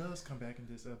Daredevil does come back in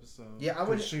this episode. Yeah, I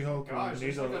would. She-Hulk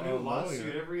needs a new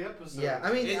lawsuit every episode. Yeah,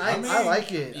 I mean, I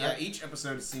like it. Yeah, each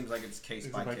episode seems like it's case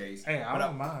by case. Hey, I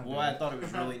don't mind. Well, I thought it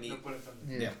was really neat. What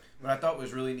I thought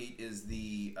was really neat is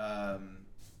the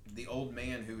old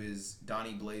man who is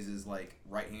Donnie Blaze's like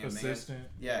right hand assistant. Man.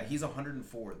 Yeah, he's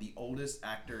 104, the oldest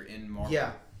actor in Marvel.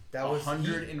 Yeah. That was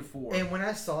 104. And when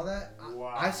I saw that,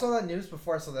 I saw that news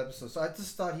before I saw the episode. So I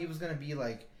just thought he was going to be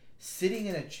like sitting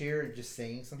in a chair and just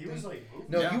saying something. He was like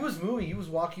moving. No, he was moving. He was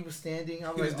walking. He was standing.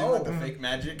 I was like, doing the fake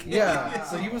magic. Yeah.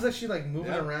 So he was actually like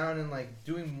moving around and like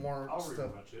doing more stuff. I'll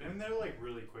rewatch it. And they're like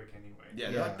really quick anyway.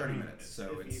 Yeah, they're like 30 minutes.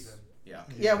 So it's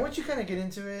yeah. Once you kind of get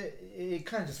into it, it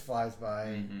kind of just flies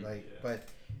by. But.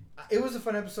 It was a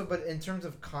fun episode, but in terms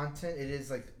of content, it is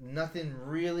like nothing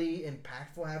really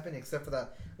impactful happened except for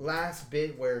that last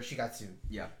bit where she got sued.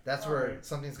 Yeah, that's where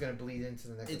something's gonna bleed into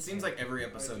the next. It seems like every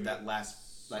episode that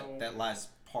last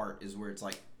part is where it's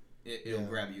like it'll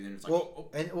grab you. Then it's like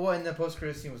and the post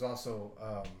credit scene was also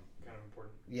kind of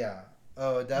important. Yeah.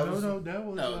 Oh, that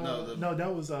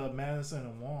was Madison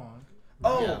and Wong.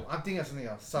 Oh, yeah. I'm thinking of something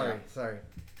else. Sorry.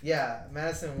 Yeah,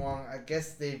 Madison and Wong. I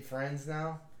guess they're friends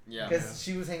now. Yeah. Because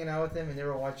she was hanging out with him and they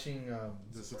were watching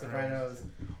The Sopranos.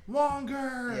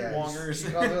 Wonger. Yeah, Wongers.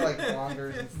 She calls her like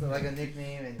Wongers and stuff, like a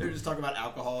nickname. And they're just talking about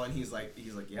alcohol, and he's like,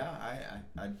 yeah,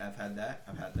 I've had that,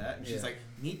 and she's like,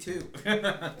 me too.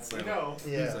 So, we know.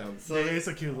 Yeah. So It's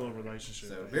a cute little relationship.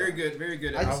 So very good.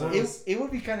 It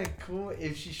would be kind of cool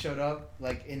if she showed up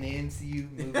like in the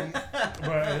MCU movies.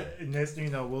 But next thing you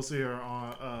know, we'll see her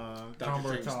on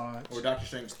Cumberbatch or Doctor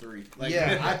Strange 3. Like,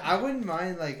 yeah, I wouldn't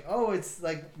mind like, oh, it's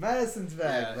like Madison's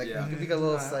back. Like you could be a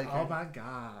little side. Oh my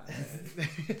god.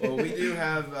 Well, we do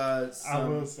have. I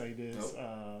will say this.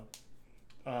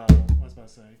 What was I about to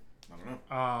say? I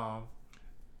don't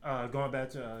know. Going back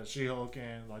to She-Hulk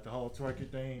and like the whole twerking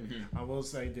thing, I will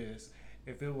say this: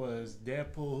 if it was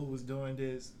Deadpool who was doing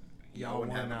this, y'all would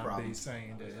not be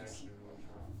saying this.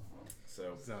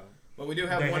 So, but we do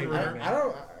have one rumor. I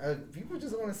don't. People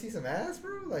just want to see some ass,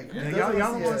 bro. Like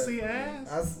y'all want to see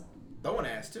ass. I want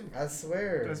ass too. I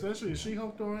swear. Especially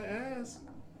She-Hulk throwing ass.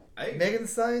 Hey. Megan Thee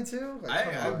Stallion too.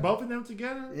 Like, both of them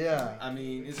together. Yeah. I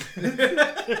mean, it's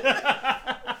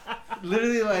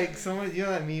literally like someone. You know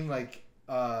that meme like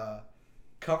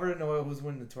covered in oil. Who's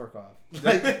winning the twerk off?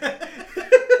 Like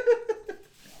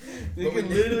you can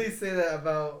literally say that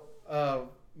about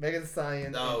Megan Thee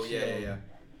Stallion. Oh yeah.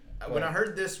 When I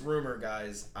heard this rumor,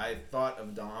 guys, I thought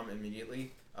of Dom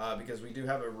immediately because we do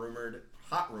have a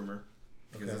hot rumor,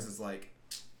 because this is like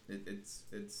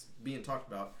it's being talked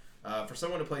about for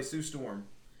someone to play Sue Storm,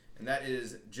 and that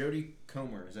is Jodie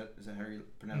Comer. Is that how you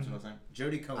pronounce her last name?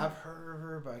 Jodie Comer. I've heard of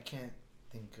her, but I can't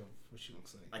think of what she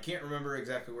looks like. I can't remember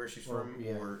exactly where she's from,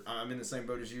 or I'm in the same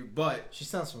boat as you, but she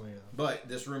sounds familiar. But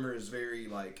this rumor is very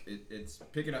like it's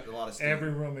picking up a lot of steam. Every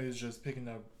rumor is just picking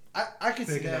up. I could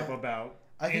see that. Up about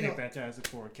any Fantastic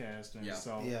Four cast, and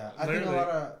so I think a lot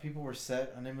of people were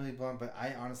set on Emily Blunt, but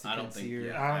I honestly can't see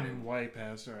her. I'm way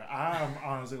past her. I'm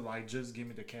honestly like, just give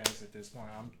me the cast at this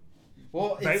point. I'm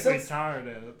basically tired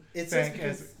of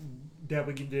that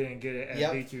we didn't get it at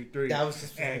D23. That was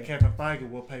just and Kevin Feige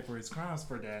will pay for his crimes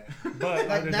for that. But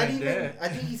like not even that, I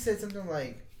think he said something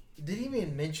like, did he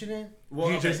even mention it?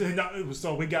 Well,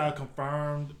 so we got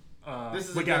confirmed. This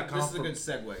is a good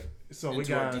segue. So we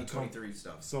got D23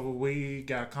 stuff. So we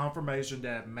got confirmation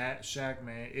that Matt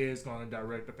Shakman is going to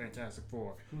direct the Fantastic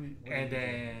Four, and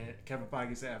then Kevin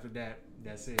Feige said after that,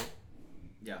 that's it.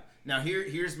 Yeah. Now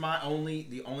here's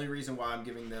the only reason why I'm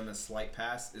giving them a slight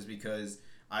pass is because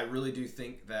I really do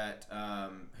think that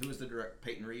who was the director?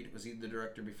 Peyton Reed, was he the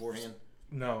director beforehand?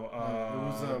 No,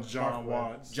 it was John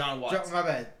Watts. John Watts. My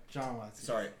bad. John Watts.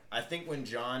 Sorry. I think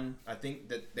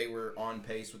that they were on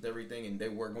pace with everything and they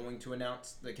were going to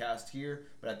announce the cast here.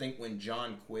 But I think when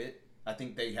John quit, I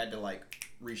think they had to like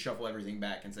reshuffle everything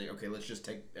back and say, okay, let's just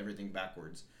take everything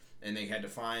backwards. And they had to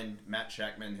find Matt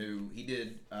Shakman, who he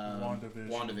did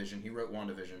WandaVision. He wrote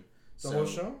WandaVision. The whole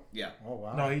show? Yeah. Oh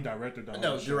wow. No, he directed the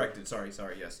whole show. Directed. Sorry.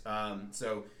 Yes.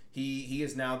 So he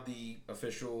is now the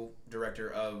official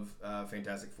director of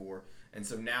Fantastic Four, and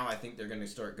so now I think they're going to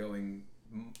start going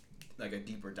like a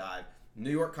deeper dive. New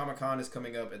York Comic Con is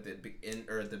coming up at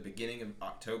the beginning of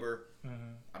October.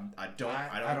 Mm-hmm. I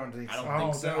don't think so. I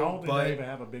don't think they even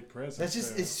have a big presence. That's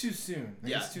just it's too soon.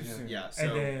 It's too soon. Yeah. So,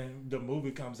 and then the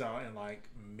movie comes out in like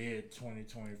mid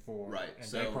 2024. Right. And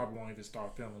they probably won't even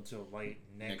start filming until late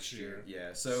next year.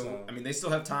 Yeah. So I mean, they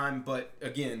still have time, but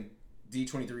again,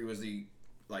 D23 was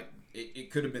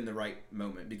it could have been the right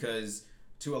moment, because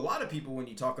to a lot of people, when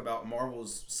you talk about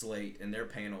Marvel's slate and their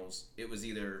panels, it was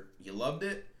either you loved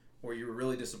it or you were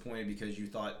really disappointed because you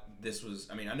thought this was...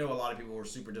 I mean, I know a lot of people were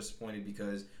super disappointed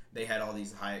because they had all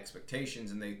these high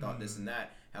expectations and they thought this and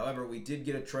that. However, we did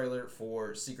get a trailer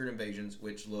for Secret Invasions,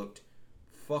 which looked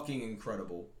fucking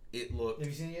incredible. It looked... Have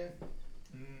you seen it yet?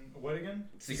 What again?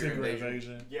 Secret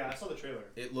Invasion. Yeah, I saw the trailer.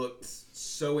 It looked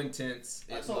so intense.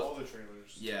 I saw all the trailers.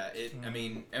 Yeah, I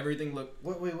mean, everything looked...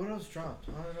 Wait, what else dropped?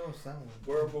 I don't know what's that one.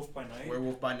 Werewolf by Night.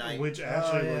 Werewolf by Night. Which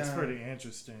actually looks pretty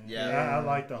interesting. Yeah. I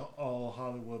like the all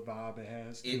Hollywood vibe it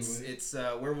has. It's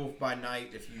Werewolf by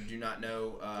Night, if you do not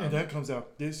know. And that comes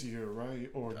out this year, right?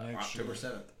 Or next October year?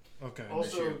 7th. Okay.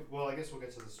 Also, well, I guess we'll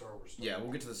get to the Star Wars stuff. Yeah,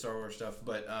 we'll get to the Star Wars stuff.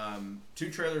 But 2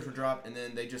 trailers were dropped, and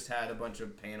then they just had a bunch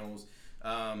of panels.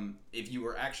 If you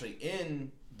were actually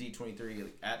in D23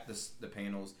 at the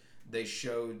panels, they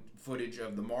showed footage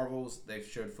of the Marvels. They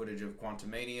showed footage of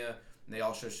Quantumania. And they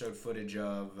also showed footage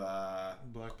of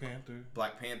Black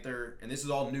Panther. And this is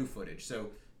all new footage,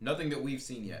 so nothing that we've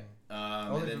seen yet.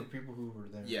 Only for people who were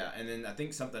there. Yeah, and then I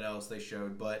think something else they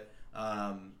showed, but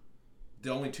the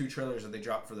only 2 trailers that they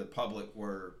dropped for the public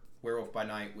were Werewolf by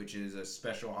Night, which is a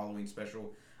special Halloween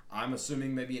special. I'm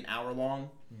assuming maybe an hour long.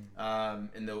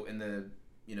 In the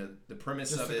the premise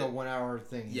just of like it. a 1 hour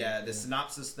thing. Yeah, the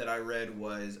synopsis that I read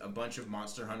was a bunch of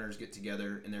monster hunters get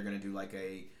together and they're going to do like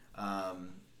a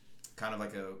kind of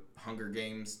like a Hunger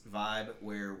Games vibe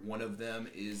where one of them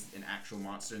is an actual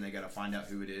monster and they got to find out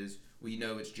who it is. We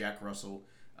know it's Jack Russell,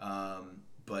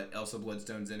 but Elsa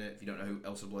Bloodstone's in it. If you don't know who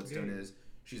Elsa Bloodstone is,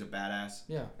 she's a badass.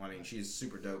 Yeah. I mean, she's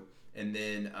super dope. And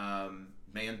then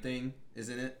Man-Thing is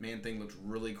in it. Man-Thing looks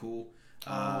really cool.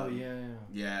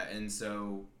 Yeah, and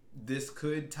so this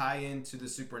could tie into the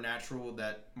supernatural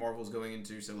that Marvel's going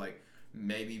into. So, like,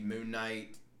 maybe Moon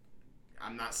Knight.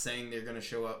 I'm not saying they're going to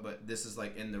show up, but this is,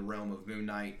 like, in the realm of Moon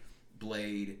Knight,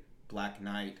 Blade, Black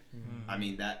Knight. Mm-hmm. I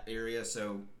mean, that area.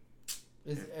 So,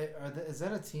 is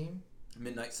that a team?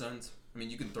 Midnight Suns. I mean,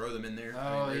 you can throw them in there.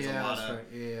 Oh, I mean, that's right.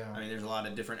 Yeah. I mean, there's a lot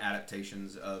of different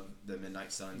adaptations of the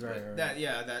Midnight Suns. Right, but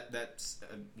right. that's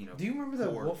Do you remember the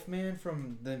Wolfman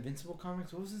from the Invincible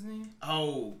comics? What was his name?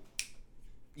 Oh,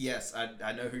 yes,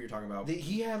 I know who you're talking about.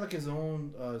 He had like his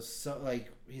own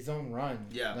his own run.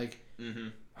 Yeah. Like. Mm-hmm.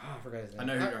 Oh, I forgot his name. I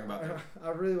know who you're talking about. I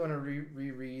really want to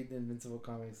reread the Invincible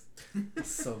comics.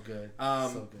 It's so good.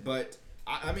 So good. But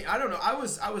I mean, I don't know. I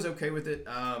was okay with it.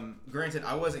 Granted,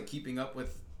 I wasn't keeping up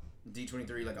with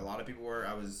D23 like a lot of people were.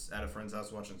 I was at a friend's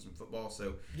house watching some football.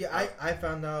 So yeah, I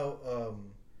found out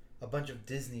a bunch of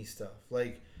Disney stuff.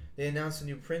 Like they announced a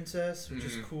new princess, which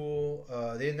is cool.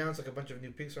 They announced like a bunch of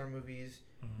new Pixar movies.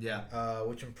 Yeah.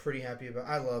 Which I'm pretty happy about.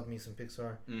 I love me some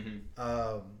Pixar.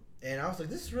 Mm-hmm. And I was like,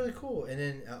 this is really cool. And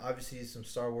then obviously some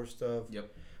Star Wars stuff.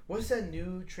 Yep. What's that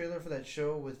new trailer for that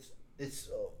show with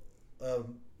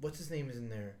what's his name is in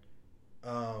there?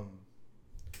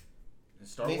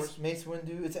 Star Wars? Mace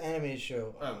Windu. It's an animated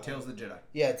show. Oh, Tales of the Jedi.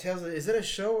 Yeah, Tales of... Is it a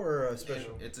show or a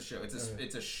special? It's a show.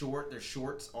 It's a short. There's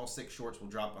shorts. All 6 shorts will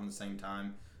drop on the same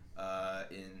time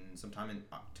sometime in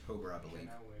October, I believe.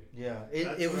 Yeah.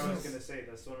 That's what I was going to say.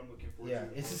 That's what I'm looking forward to. Yeah,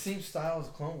 it's the same style as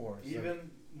Clone Wars.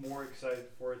 Even more excited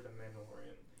for it than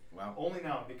Mandalorian. Wow. Only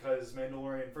now because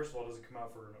Mandalorian, first of all, doesn't come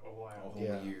out for a while. A whole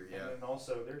year, yeah. And then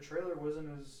also, their trailer wasn't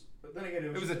as... But then again,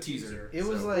 it was a teaser. It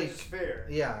was like... Which is fair.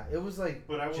 Yeah, it was like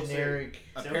but I will generic...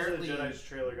 Say, apparently, the Jedi's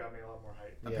trailer got me a lot more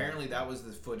hype. Yeah. Apparently, that was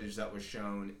the footage that was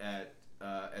shown at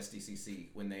SDCC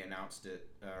when they announced it,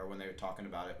 or when they were talking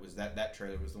about it, was that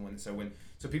trailer was the one.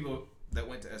 So people that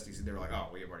went to SDCC, they were like, oh,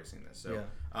 we have already seen this. So,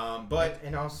 yeah. But...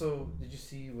 And also, did you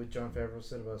see what Jon Favreau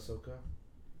said about Ahsoka?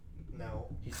 No.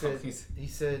 He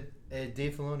said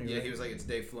Dave Filoni. Yeah, right? he was like, it's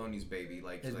Dave Filoni's baby.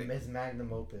 Like his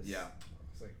magnum opus. Yeah.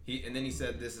 And then he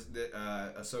said this is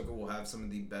Ahsoka will have some of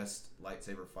the best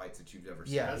lightsaber fights that you've ever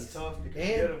seen. Yeah, that's tough because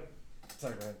you get him.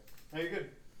 Sorry, go ahead. No, you're good.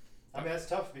 I mean, that's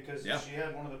tough because she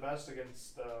had one of the best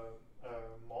against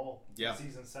Maul in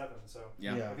season 7. So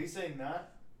if he's saying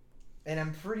that, and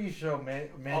I'm pretty sure I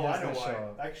know why.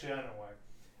 Actually, I know why.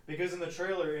 Because in the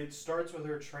trailer, it starts with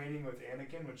her training with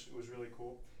Anakin, which was really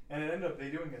cool, and it ended up they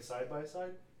doing it side by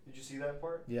side. Did you see that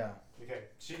part? Yeah. Okay.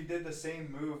 She did the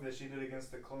same move that she did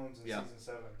against the clones in season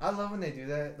 7. I love when they do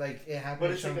that. Like it happened.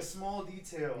 But it's like a small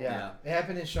detail. Yeah. It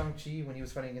happened in Shang-Chi when he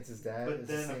was fighting against his dad. But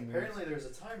then apparently there's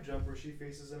a time jump where she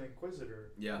faces an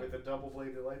Inquisitor with a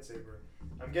double-bladed lightsaber.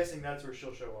 I'm guessing that's where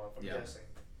she'll show off. I'm guessing.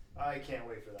 I can't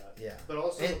wait for that. Yeah. But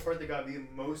also the part that got me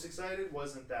most excited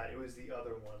wasn't that. It was the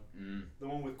other one. The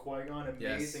one with Qui-Gon and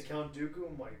Mace and Count Dooku.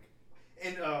 I'm like...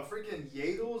 And freaking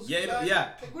Yaddle's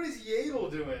yeah. Like, what is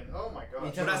Yaddle doing? Oh my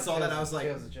god! When I saw that, I was like,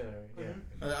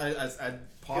 I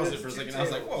paused it for a second. I was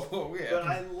like, whoa, yeah. But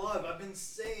I've been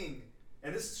saying,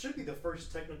 and this should be the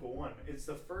first technical one. It's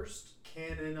the first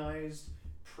canonized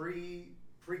prequel.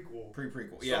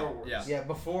 Star Wars. Yeah,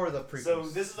 before the prequels. So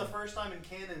this is the first time in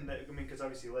canon that because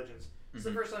obviously Legends. It's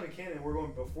the first time in canon we're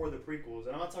going before the prequels,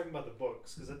 and I'm not talking about the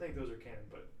books because I think those are canon,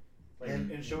 but like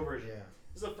in show version. Yeah.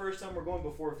 This is the first time we're going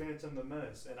before Phantom the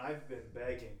Menace, and I've been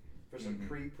begging for some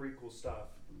pre-prequel stuff.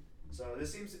 So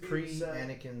this seems to be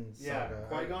pre-Anakin saga. Yeah,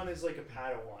 Qui-Gon is like a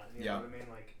Padawan. You know what I mean?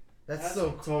 Like that's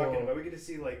so cool. Talking about. We get to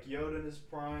see like Yoda in his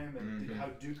prime, and how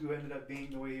Dooku ended up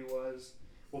being the way he was.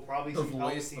 We'll probably see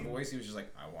Palpatine. The voice, he was just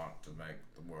like, I want to make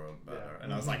the world better,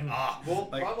 and I was like, We'll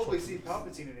probably see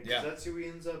Palpatine in it because that's who he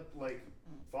ends up like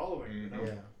following. You know?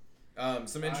 Yeah.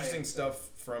 Some interesting stuff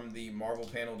from the Marvel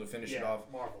panel to finish it off.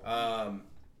 Marvel.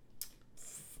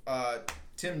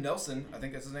 Tim Nelson, I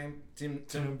think that's his name.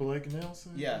 Tim Blake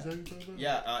Nelson. Yeah, is that who you're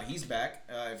yeah. He's back.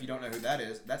 If you don't know who that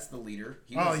is, that's the leader.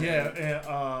 He was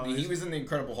he was in the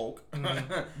Incredible Hulk.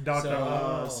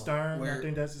 Dr. Stern. I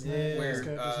think that's his name. Where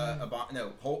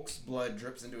Hulk's blood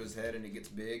drips into his head and it gets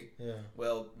big. Yeah.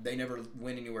 Well, they never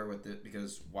went anywhere with it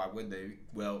because why would they?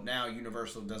 Well, now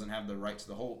Universal doesn't have the rights to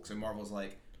the Hulk, so Marvel's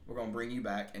like, we're going to bring you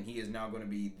back, and he is now going to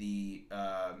be the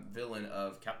villain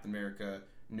of Captain America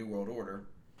New World Order.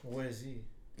 What is he?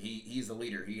 He's the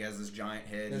leader. He has this giant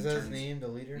head. Is that his name, the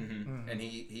leader? Mm-hmm. And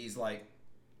he's like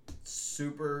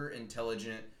super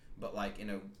intelligent, but like in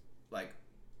a like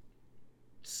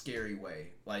scary way,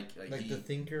 like the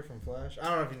Thinker from Flash. I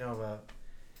don't know if you know about.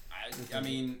 I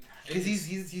mean, because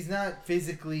he's not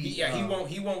physically. He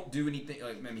won't do anything.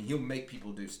 Like, I mean, he'll make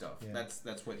people do stuff. Yeah.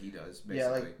 That's what he does. Basically. Yeah,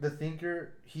 like the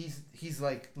Thinker. He's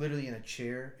like literally in a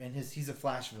chair, and he's a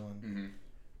Flash villain. Mm-hmm.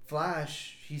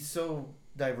 Flash, he's so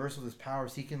diverse with his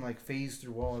powers. He can like phase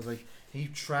through walls. Like he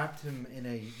trapped him in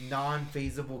a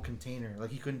non-phasable container. Like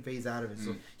he couldn't phase out of it,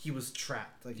 so he was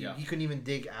trapped. Like he couldn't even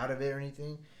dig out of it or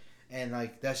anything. And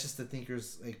like that's just the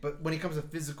Thinker's like. But when it comes to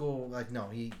physical, like no,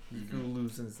 he will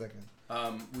lose in a second.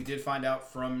 We did find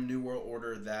out from New World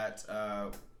Order that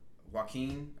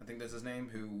Joaquin, I think that's his name,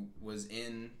 who was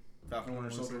in Falcon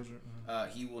Winter Soldier,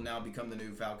 he will now become the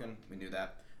new Falcon. We knew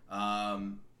that.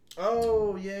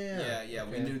 Oh yeah. Okay.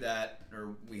 We knew that,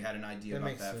 or we had an idea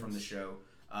about that from the show.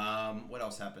 What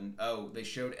else happened? Oh, they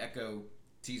showed Echo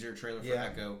teaser trailer for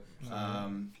Echo.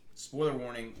 Spoiler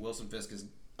warning: Wilson Fisk is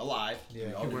alive.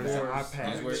 Yeah, he wears an eye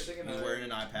patch. He's wearing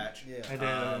an eye patch. Yeah. And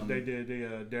then they did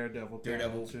the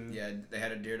Daredevil too. Yeah, they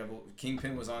had a Daredevil.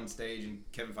 Kingpin was on stage, and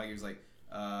Kevin Feige was like,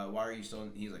 "Why are you still?"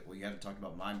 He's like, "Well, you haven't talked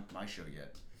about my show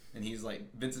yet." And he's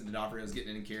like, Vincent D'Onofrio's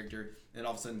getting in character, and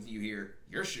all of a sudden you hear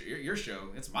your show.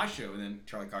 It's my show, and then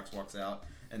Charlie Cox walks out,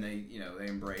 and they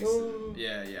embrace. And,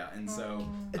 yeah, and so.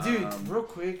 Dude, real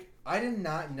quick, I did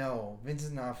not know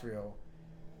Vincent D'Onofrio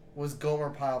was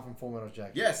Gomer Pyle from Full Metal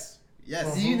Jacket. Yes.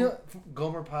 Do you know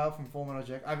Gomer Pyle from Full Metal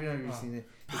Jacket? I've never seen it.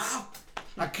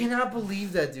 I cannot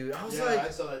believe that, dude. I was like, I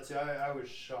saw that too. I was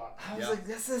shocked. I was like,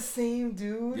 that's the same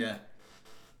dude. Yeah.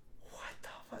 What the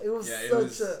fuck? It was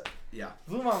such a. Yeah.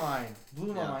 Blew my mind.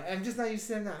 I'm just not used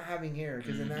to him not having hair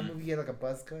because in that movie he had like a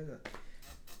buzz cut.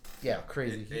 Yeah,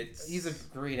 crazy. He's a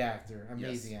great actor.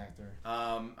 Amazing actor.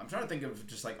 I'm trying to think of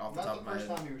just like off the top of my head.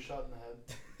 Not the first time he was shot in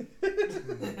the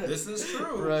head. This is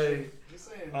true. Right. Just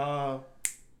saying.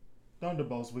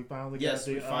 Thunderbolts. We finally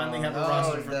we finally have a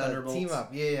roster for Thunderbolts. Team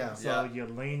up. Yeah. So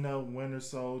Yelena, Winter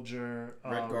Soldier,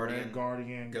 Red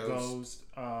Guardian, Ghost,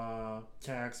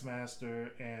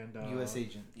 Taskmaster, and U.S.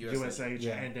 Agent.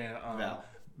 And then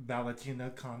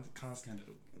Valentina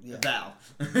Constantine. Yeah. Val.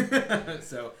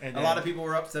 So a lot of people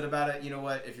were upset about it. You know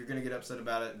what? If you're gonna get upset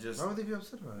about it, just why would they be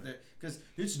upset about it? Because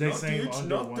it's not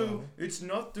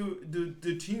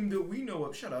the team that we know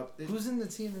of. Shut up. Who's in the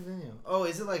team that they know? Oh,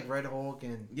 is it like Red Hulk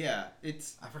and? Yeah,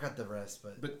 it's. I forgot the rest,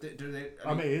 but do they?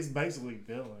 I mean, it's basically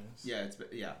villains. Yeah,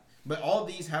 but all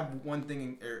these have one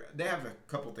thing. Or they have a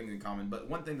couple things in common. But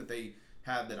one thing that they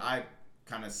have that I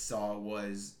kind of saw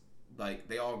was like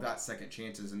they all got second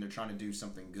chances and they're trying to do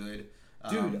something good.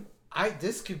 Dude,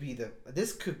 this could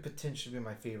potentially be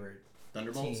my favorite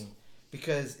Thunderbolts team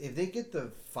because if they get the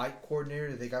fight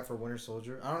coordinator that they got for Winter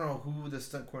Soldier, I don't know who the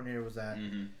stunt coordinator was at.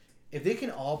 Mm-hmm. If they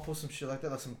can all pull some shit like that,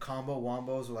 like some combo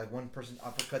wombos where like one person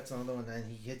uppercuts another and then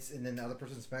he hits and then the other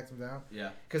person smacks him down.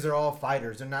 Yeah, because they're all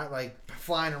fighters. They're not like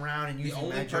flying around and using magic.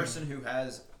 The only person who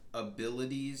has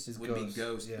abilities would be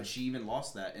Ghost, but she even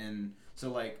lost that. And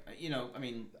so like I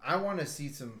mean, I want to see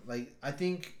some I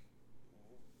think.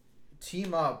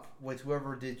 Team up with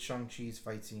whoever did Shang-Chi's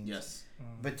fight scenes. Yes.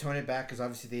 But tone it back because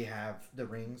obviously they have the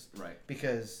rings. Right.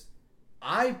 Because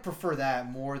I prefer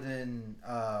that more than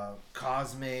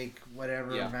cosmic, whatever,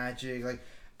 magic. Like,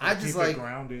 I just like.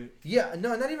 Grounded. Yeah,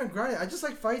 no, not even grounded. I just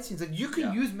like fight scenes. Like, you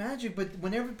can use magic, but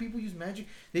whenever people use magic,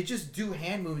 they just do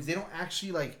hand moves. They don't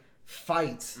actually, like,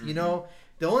 fight, you know?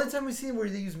 The only time we seen where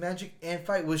they use magic and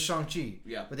fight was Shang-Chi.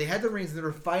 Yeah. But they had the rings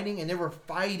and they were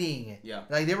fighting. Yeah.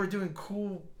 Like they were doing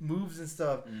cool moves and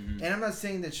stuff. Mm-hmm. And I'm not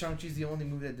saying that Shang-Chi's the only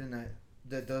movie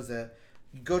that does that.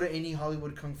 You go to any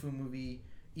Hollywood kung fu movie,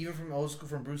 even from old school,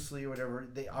 from Bruce Lee or whatever,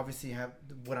 they obviously have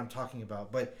what I'm talking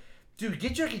about. But dude,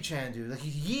 get Jackie Chan, dude. Like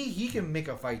he can make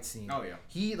a fight scene. Oh yeah.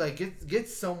 He like get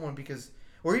someone because,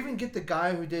 or even get the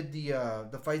guy who did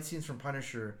the fight scenes from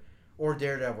Punisher. Or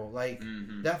Daredevil, like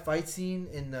that fight scene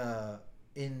in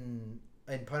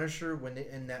Punisher when they,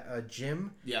 in that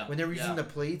gym, when they were using the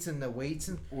plates and the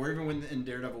weights, or even when in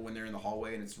Daredevil when they're in the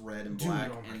hallway and it's red and black.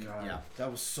 Oh my god,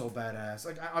 that was so badass.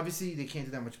 Like obviously they can't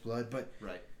do that much blood, but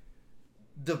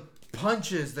the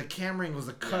punches, the camera angles,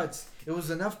 the cuts, it was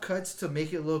enough cuts to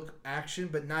make it look action,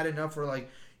 but not enough for like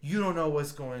you don't know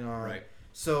what's going on. Right.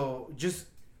 So just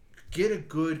get a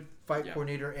good fight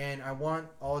coordinator, and I want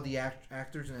all the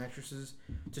actors and actresses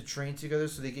to train together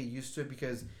so they get used to it,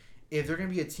 because if they're going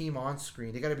to be a team on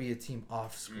screen, they got to be a team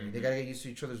off screen. They got to get used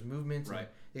to each other's movements. Right.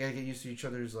 They got to get used to each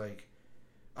other's, like,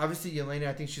 obviously Yelena,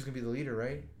 I think she's going to be the leader,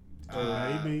 right?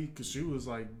 Maybe because she was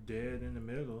like dead in the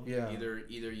middle. Yeah. Either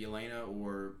Yelena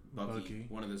or Bucky.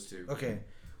 One of those two. Okay.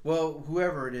 Well,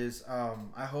 whoever it is,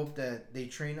 I hope that they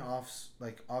train off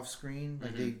screen,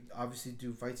 like they obviously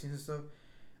do fight scenes and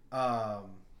stuff.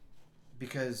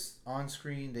 Because on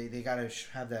screen they gotta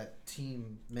have that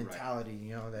team mentality,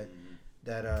 you know, that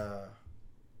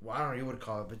well, I don't know what you would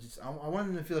call it, but just I want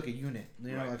them to feel like a unit,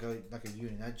 you know, like a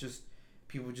unit, not just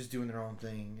people just doing their own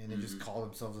thing and they just call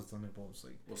themselves a Thunderbolts.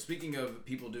 Like, well, speaking of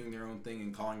people doing their own thing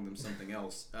and calling them something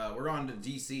else, we're on to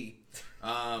DC. Wait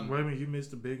a minute, you missed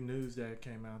the big news that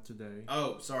came out today.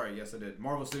 Oh, sorry, yes I did.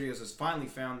 Marvel Studios has finally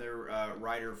found their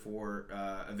writer for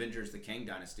Avengers: The Kang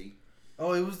Dynasty.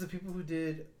 Oh, it was the people who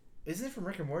did. Isn't it from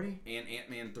Rick and Morty? And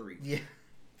Ant-Man 3. Yeah.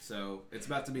 So it's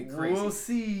about to be crazy. We'll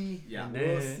see. Yeah,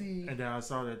 we'll see. And then I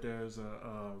saw that there's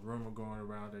a rumor going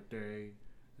around that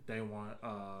they want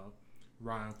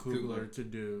Ryan Coogler to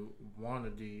do one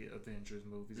of the Avengers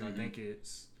movies. I think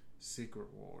it's Secret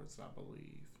Wars, I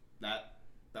believe. That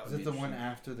is it the one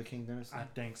after the Kang Dynasty? I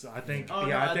think so. I think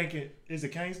I think it is.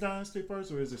 It Kang's Dynasty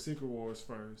first, or is it Secret Wars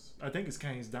first? I think it's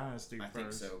Kang's Dynasty first. I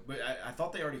think so, but I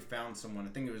thought they already found someone. I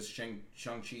think it was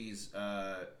Shang-Chi's.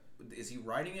 Is he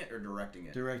writing it or directing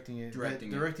it? Directing it.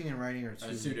 Directing and writing are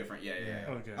two different. Yeah.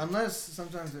 Okay. Unless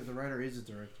sometimes the writer is a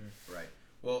director. Right.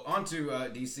 Well, on to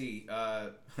DC.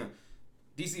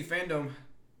 DC fandom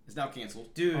is now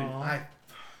canceled. Dude,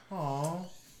 Aww.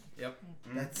 Yep.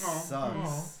 That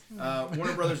sucks.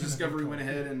 Warner Brothers Discovery went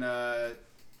ahead and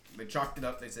they chalked it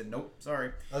up. They said, nope,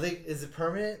 sorry. Is it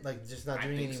permanent? Like, just not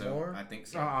doing anymore? I think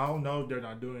so. I don't know if they're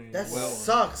not doing it. That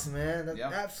sucks, man. That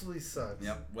Yep. absolutely sucks.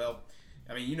 Yep. Well,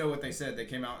 I mean, you know what they said. They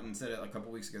came out and said it a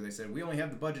couple weeks ago. They said, we only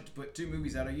have the budget to put 2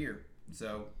 movies out a year.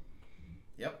 So,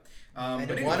 yep. And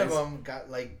but one of them got,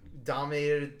 like,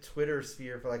 dominated Twitter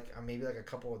sphere for, like, maybe, like, a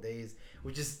couple of days,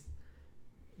 which is,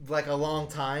 like, a long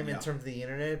time in terms of the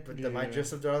internet. But the My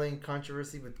Joseph Darling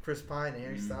controversy with Chris Pine and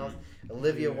Harry Styles,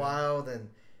 Olivia Wilde, and,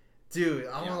 dude,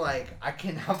 I'm like, I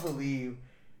cannot believe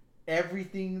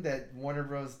everything that Warner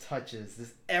Bros.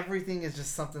 Touches, everything is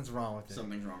just something's wrong with it.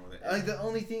 Something's wrong with it. Like, the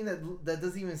only thing that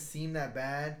doesn't even seem that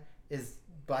bad is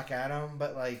Black Adam,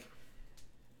 but, like,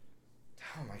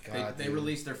 oh my god! They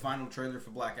released their final trailer for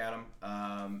Black Adam,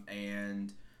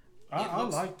 and I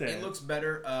like that. It looks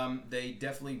better. They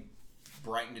definitely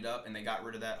brightened it up, and they got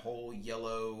rid of that whole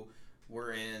yellow.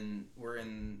 We're in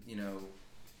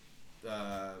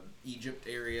Egypt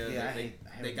area. Yeah,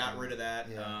 they got rid of that.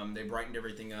 Yeah. They brightened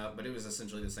everything up, but it was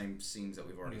essentially the same scenes that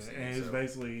we've already seen. And it's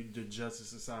basically the Justice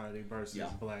Society versus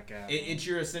Black Adam. It's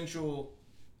your essential.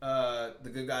 The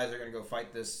good guys are going to go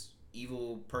fight this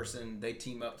evil person. They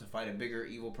team up to fight a bigger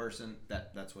evil person.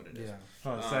 That's what it is.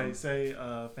 Yeah. Say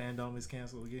Fandom is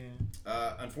canceled again.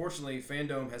 Unfortunately,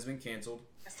 Fandom has been canceled.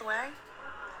 That's the way.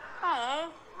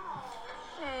 Oh.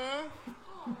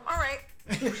 All right.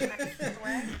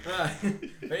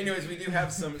 But anyways, we do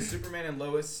have some Superman and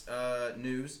Lois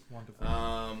news. Wonderful.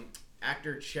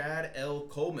 Actor Chad L.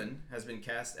 Coleman has been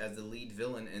cast as the lead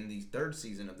villain in the 3rd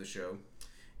season of the show.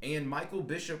 And Michael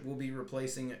Bishop will be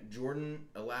replacing Jordan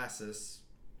Ellis,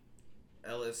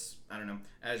 I don't know,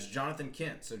 as Jonathan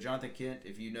Kent. So Jonathan Kent,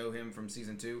 if you know him from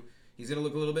season 2, he's going to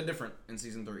look a little bit different in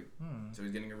season 3. So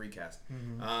he's getting a recast.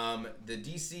 The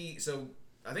DC, so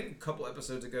I think a couple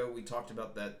episodes ago we talked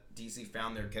about that DC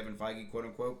found their Kevin Feige, quote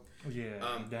unquote. Yeah,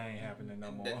 that ain't happening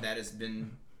no more. That has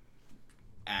been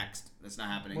axed. That's not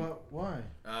happening. What? Why?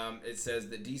 It says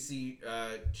that DC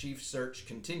chief search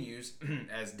continues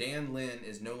as Dan Lin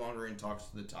is no longer in talks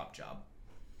for the top job.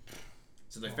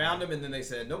 So they found him, and then they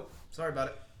said, "Nope, sorry about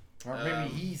it." Or maybe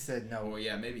he said no. Well,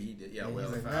 yeah, maybe he did. Yeah, and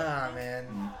well, he's like, nah, man.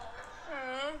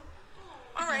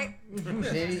 All right.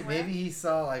 maybe he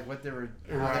saw like what they were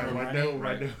Right.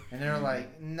 and they were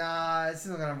like, nah, it's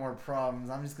still gonna have more problems.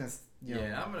 I'm just gonna.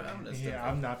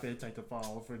 I'm not gonna take the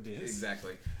fall for this.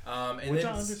 Exactly. Which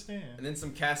I understand. And then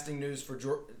some casting news for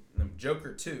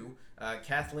Joker 2.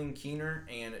 Kathleen Keener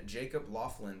and Jacob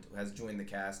Loughlin has joined the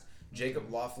cast.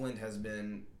 Jacob Loughlin has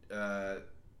been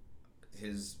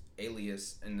his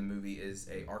alias in the movie is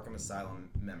a Arkham Asylum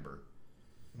member.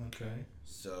 Okay.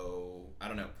 So I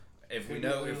don't know. If we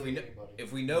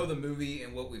know the movie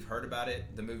and what we've heard about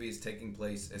it, the movie is taking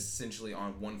place essentially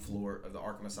on one floor of the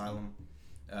Arkham Asylum.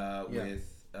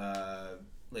 With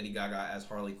Lady Gaga as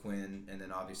Harley Quinn, and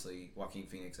then obviously Joaquin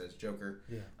Phoenix as Joker.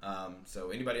 Yeah. So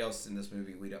anybody else in this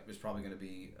movie, is probably going to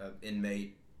be an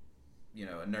inmate,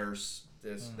 a nurse,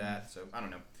 that. So I don't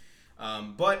know.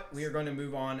 But we are going to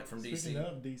move on from DC. Speaking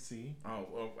of DC. Oh,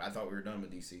 well, I thought we were done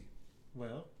with DC.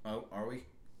 Well. Oh, are we?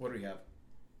 What do we have?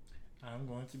 I'm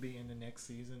going to be in the next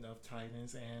season of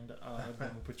Titans and Doom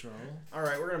Patrol. All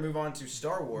right, we're gonna move on to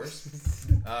Star Wars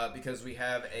because we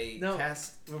have a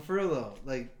cast. But for real though,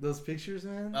 like those pictures,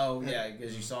 man. Oh yeah,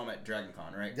 because you saw them at Dragon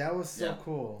Con, right? That was so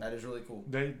cool. That is really cool.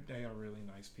 They are really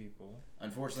nice people.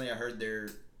 Unfortunately, I heard they're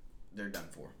done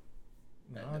for.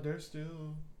 No, they're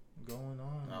still going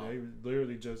on. Oh. They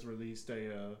literally just released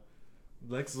a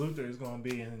Lex Luthor is going to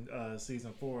be in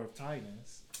season 4 of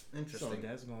Titans. Interesting. So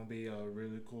that's going to be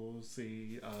really cool to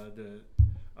see the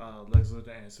Lex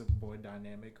Luthor and Superboy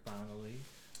dynamic finally.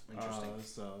 Interesting.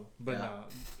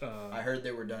 I heard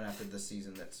they were done after this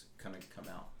season that's gonna come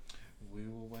out. We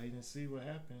will wait and see what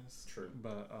happens. True.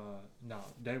 But no,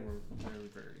 they were very,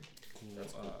 very cool,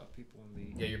 people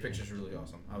in the. Yeah, your pictures are really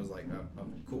awesome. I was like, oh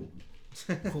cool.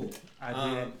 Cool.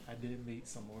 I did meet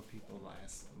some more people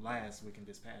last weekend,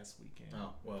 this past weekend.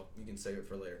 Oh well, you can save it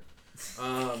for later.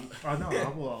 I know I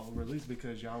will release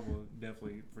because y'all will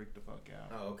definitely freak the fuck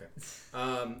out. Oh okay.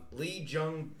 Lee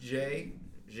Jung Jae.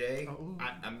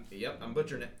 I'm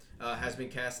butchering it. Has been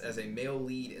cast as a male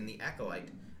lead in The Acolyte.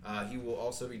 He will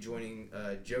also be joining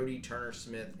Jodie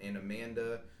Turner-Smith and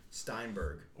Amanda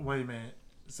Steinberg. Wait a minute.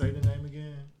 Say the name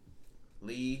again.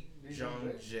 Lee Jung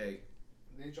Jae.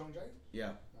 Lee Jung Jae?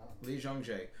 Yeah. Lee Jung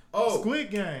Jae. Oh,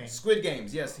 Squid Game. Squid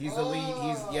Games. Yes, he's the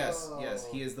lead.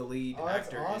 He is the lead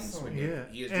actor awesome. in Squid Game. Yeah.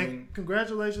 He is and doing.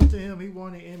 Congratulations to him. He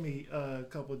won an Emmy a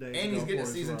couple days ago. And he's getting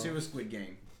for season his 2 role. of Squid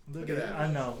Game. Look at at that. that.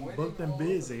 I know. Booked and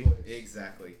busy.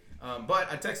 Exactly.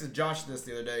 But I texted Josh this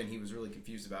the other day, and he was really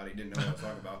confused about it. He didn't know what I was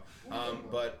talking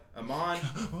about. But Amon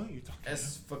What are you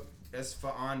talking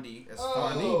Esfandi,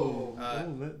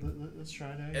 let's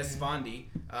try that. Esfandi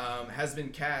has been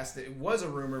cast. It was a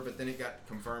rumor, but then it got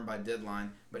confirmed by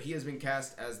Deadline. But he has been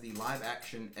cast as the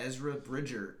live-action Ezra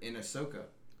Bridger in Ahsoka.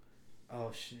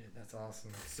 Oh shit, that's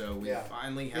awesome. So we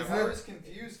finally have. I was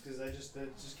confused because it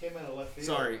just came out of left field.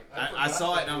 Sorry, I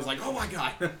saw it and I was like, oh my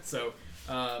god. So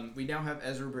we now have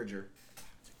Ezra Bridger.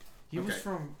 He was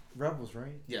from Rebels,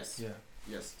 right? Yes. Yeah.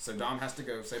 Yes. So Dom has to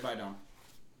go. Say bye, Dom.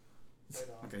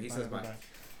 Okay, he says bye.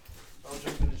 I'll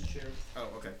jump in his chair. Oh,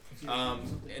 okay.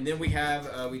 And then we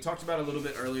have, we talked about it a little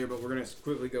bit earlier, but we're going to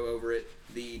quickly go over it.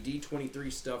 The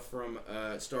D23 stuff from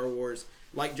Star Wars.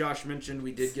 Like Josh mentioned,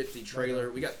 we did get the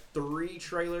trailer. We got 3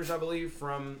 trailers, I believe,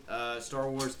 from Star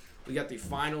Wars. We got the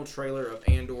final trailer of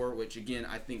Andor, which, again,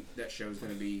 I think that show is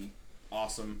going to be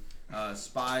awesome.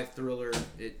 Spy thriller.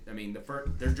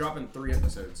 They're dropping 3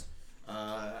 episodes,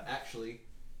 actually,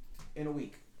 in a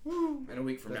week. Woo. In a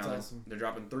week from now, awesome. They're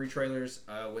dropping 3 trailers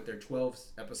with their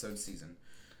 12-episode season.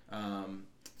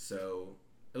 So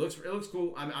it looks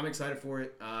cool. I'm excited for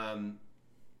it.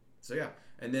 So yeah,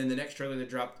 and then the next trailer that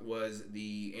dropped was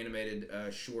the animated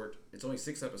short. It's only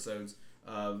 6 episodes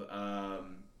of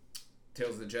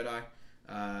Tales of the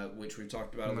Jedi, which we've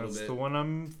talked about a little bit. That's the one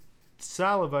I'm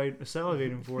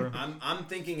salivating for. I'm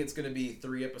thinking it's going to be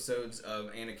 3 episodes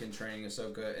of Anakin training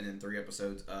Ahsoka, and then 3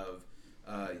 episodes of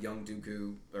young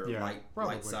Dooku or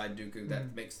light side Dooku.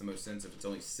 That makes the most sense if it's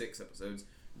only 6 episodes,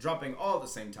 dropping all at the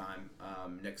same time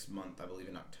next month, I believe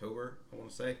in October, I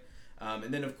want to say.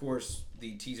 And then of course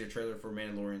the teaser trailer for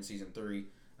Mandalorian season 3,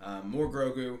 more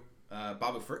Grogu,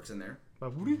 Babu Frick's in there.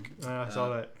 I saw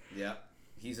that. Yeah,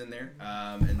 he's in there.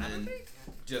 And then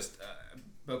just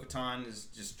Bo-Katan is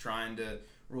just trying to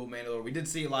rule Mandalore. We did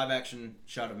see a live action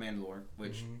shot of Mandalore,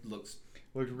 which looked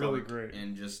really great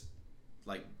and just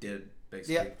like did.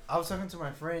 Basically. Yeah, I was talking to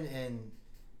my friend and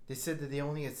they said that they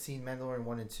only had seen Mandalorian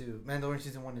 1 and 2, Mandalorian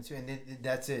season 1 and 2, and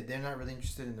that's it. They're not really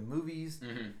interested in the movies.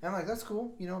 Mm-hmm. And I'm like, that's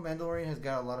cool. You know, Mandalorian has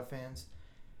got a lot of fans.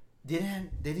 They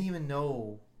didn't even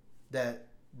know that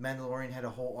Mandalorian had a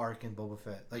whole arc in Boba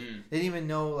Fett. Like they didn't even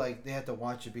know like they had to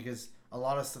watch it because a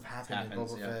lot of stuff happened in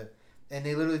Boba Fett. And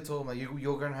they literally told him like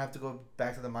you're gonna have to go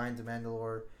back to the mines of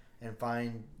Mandalore and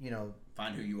find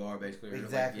who you are, basically.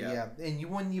 Exactly, yeah. And you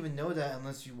wouldn't even know that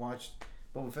unless you watched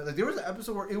Boba Fett. Like, there was an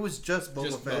episode where it was just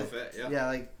Boba Fett. Boba Fett, yeah. Yeah,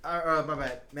 like, my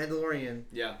bad, Mandalorian.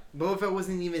 Yeah. Boba Fett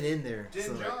wasn't even in there.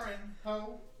 Din Djarin,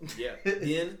 ho. Yeah.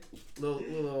 Din.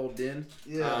 Little old Din.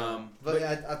 Yeah. But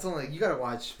I told him, like, you gotta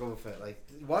watch Boba Fett. Like,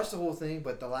 watch the whole thing,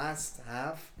 but the last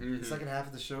half, the second half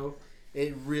of the show,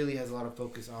 it really has a lot of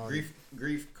focus on...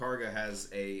 Grief Karga has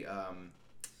a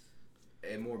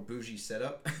more bougie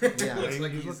setup. Yeah, he's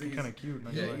looking kind of cute.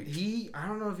 Yeah, I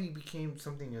don't know if he became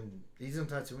something he's on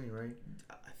Tatooine, right?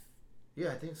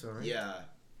 Yeah, I think so, right? Yeah,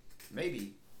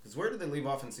 maybe. Because where did they leave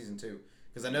off in season 2?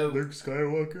 Because I know Luke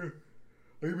Skywalker.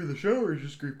 Maybe the show or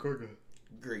just Grief Karga?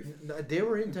 Grief. They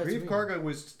were in Tatooine. Grief Karga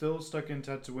was still stuck in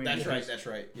Tatooine. That's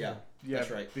right. Yeah,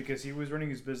 that's right. Because he was running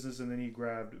his business and then he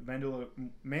grabbed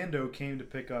Mando came to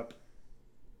pick up.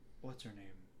 What's her name?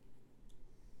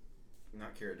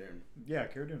 Not Cara Dune. Yeah,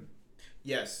 Cara Dune.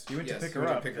 Yes. He went to pick her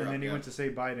up, and then he went to say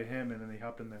bye to him, and then he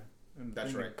hopped in there.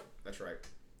 That's right. That's right.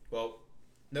 Well,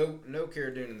 no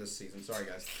Cara Dune in this season. Sorry,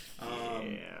 guys.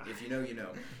 If you know, you know.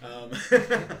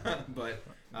 But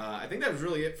I think that was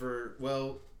really it for.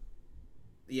 Well,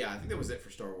 yeah, I think that was it for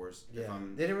Star Wars. Yeah.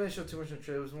 They didn't really show too much in the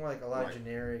trailer. It was more like a lot of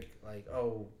generic, like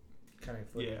kind of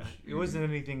footage. Yeah, it wasn't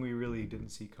anything we really didn't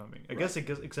see coming. I guess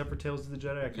except for Tales of the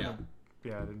Jedi, I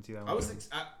didn't see that one.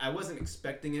 I wasn't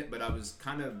expecting it, but I was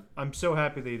kind of. I'm so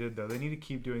happy they did though. They need to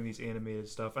keep doing these animated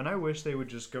stuff, and I wish they would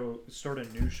just go start a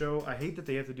new show. I hate that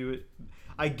they have to do it.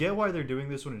 I get why they're doing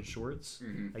this one in shorts.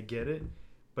 Mm-hmm. I get it,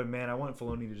 but man, I want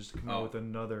Filoni to just come out with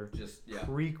another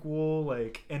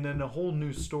prequel, and then a whole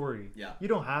new story. Yeah, you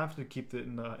don't have to keep it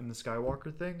in the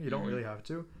Skywalker thing. You don't really have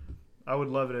to. I would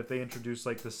love it if they introduced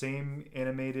like the same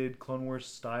animated Clone Wars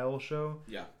style show.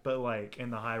 Yeah. But like in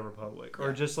the High Republic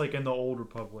or just like in the Old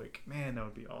Republic. Man, that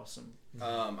would be awesome.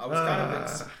 I was kind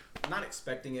of not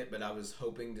expecting it, but I was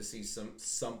hoping to see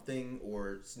something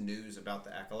or news about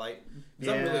the Acolyte.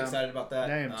 Because I'm really excited about that.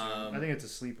 I am too. I think it's a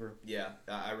sleeper. Yeah,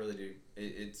 I really do.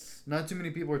 It's not too many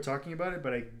people are talking about it,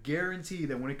 but I guarantee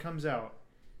that when it comes out,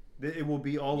 it will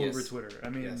be all over Twitter. I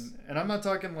mean, and I'm not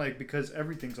talking like because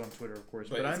everything's on Twitter, of course,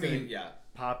 but I mean,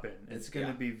 poppin'. It's going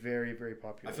to be very, very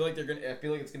popular. I feel like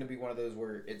it's going to be one of those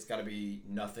where it's got to be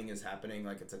nothing is happening.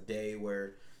 Like it's a day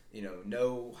where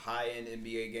no high-end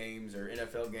NBA games or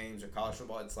NFL games or college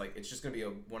football. It's like it's just going to be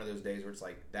one of those days where it's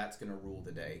like that's going to rule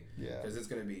the day. Yeah, because it's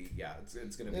going to be it's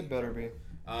going to be. It better be.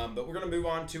 But we're going to move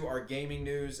on to our gaming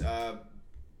news.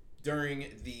 During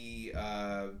the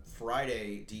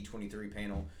Friday D23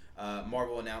 panel.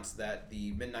 Marvel announced that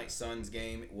the Midnight Suns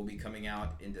game will be coming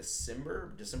out in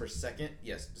December 2nd.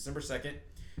 Yes, December 2nd.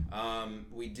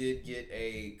 We did get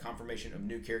a confirmation of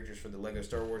new characters for the Lego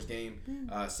Star Wars game.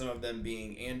 Some of them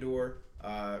being Andor,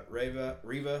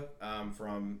 Reva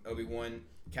from Obi-Wan,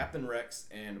 Captain Rex,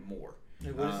 and more.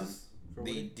 Hey, what is this?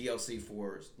 The DLC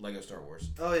for Lego Star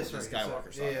Wars. Oh, yes, right.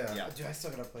 Skywalker saga. Yeah. Dude, I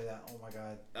still gotta play that. Oh my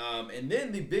god. And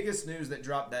then the biggest news that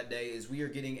dropped that day is we are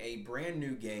getting a brand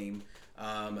new game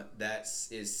that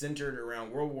is centered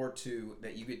around World War II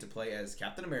that you get to play as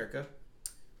Captain America.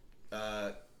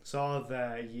 Saw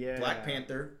that, yeah. Black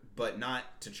Panther, but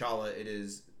not T'Challa. It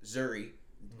is Zuri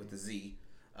with the Z.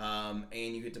 And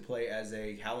you get to play as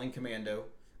a Howling Commando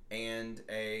and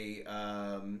a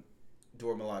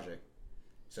Dora Milaje.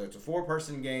 So it's a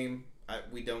 4-person game.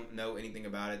 We don't know anything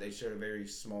about it. They showed a very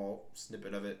small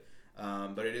snippet of it.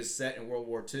 But it is set in World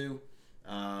War II.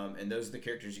 And those are the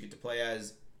characters you get to play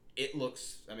as.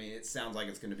 It sounds like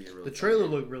it's going to be a really The trailer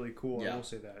looked really cool. I will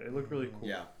say that. It looked really cool.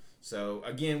 Yeah. So,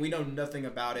 again, we know nothing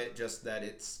about it, just that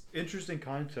it's... Interesting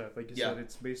concept. Like you said,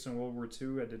 it's based on World War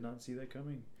II. I did not see that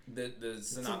coming. The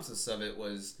synopsis of it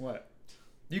was... What?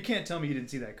 You can't tell me you didn't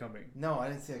see that coming. No, I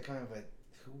didn't see that coming, but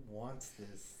who wants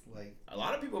this? Like, a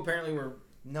lot of people apparently were...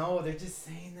 No, they're just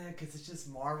saying that because it's just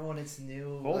Marvel and it's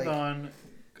new. Hold on.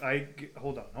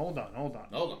 Hold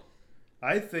on.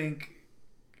 I think...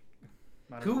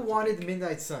 Who wanted the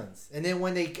Midnight Suns? And then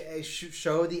when they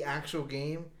show the actual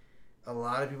game, a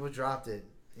lot of people dropped it.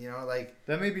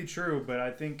 That may be true, but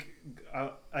I think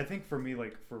for me,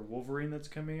 like for Wolverine that's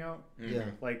coming out,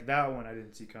 like that one I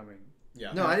didn't see coming.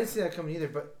 Yeah. No, I didn't see that coming either.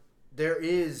 But there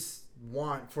is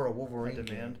want for a Wolverine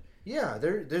demand. Game. Yeah,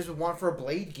 there's a want for a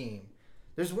Blade game.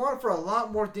 There's want for a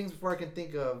lot more things before I can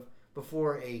think of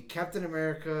before a Captain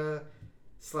America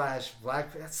 /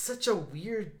 Black. That's such a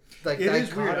weird It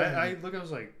is weird. I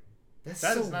was like,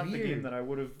 that is not weird. The game that I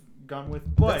would have gone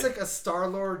with. But that's like a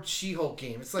Star-Lord She-Hulk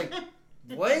game. It's like,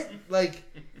 what? Like,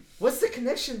 what's the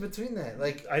connection between that?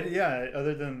 Like,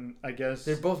 other than I guess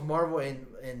they're both Marvel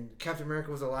and Captain America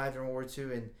was alive during World War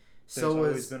II, and so there's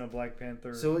always been a Black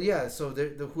Panther. So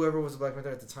whoever was a Black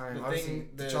Panther at the time, obviously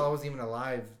T'Challa wasn't even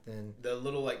alive then. The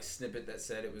little snippet that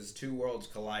said it was two worlds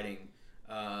colliding.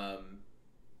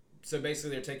 So basically,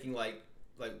 they're taking like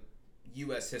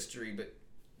U.S. history, but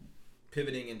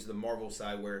pivoting into the Marvel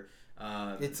side where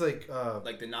it's like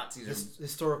the Nazis are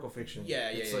historical fiction.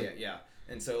 Yeah.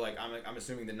 And so I'm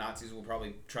assuming the Nazis will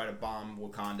probably try to bomb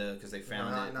Wakanda because they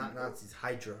found it. Not Nazis,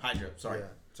 Hydra.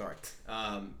 Sorry.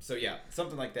 So yeah,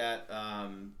 something like that.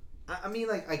 I mean,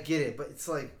 I get it, but it's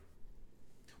like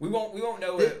we won't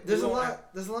know. There's a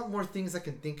lot more things I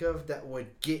can think of that would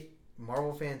get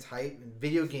Marvel fans hype and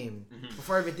video game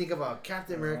before I even think about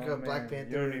Captain America, Black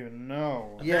Panther. You don't even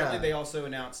know. Apparently they also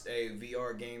announced a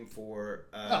VR game for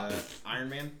Iron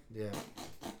Man. Yeah.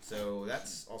 So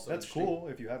that's cool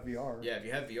if you have VR. Yeah, if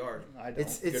you have VR. I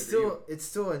don't. It's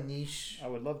still a niche. I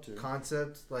would love to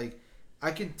concept. Like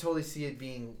I can totally see it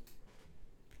being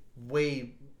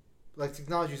way like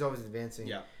technology is always advancing.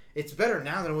 Yeah. It's better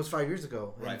now than it was 5 years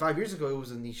ago. And Right. 5 years ago, it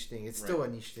was a niche thing. It's still a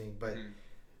niche thing, but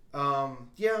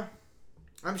yeah,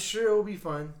 I'm sure it'll be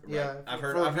fun. Right. Yeah, I've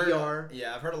for heard VR.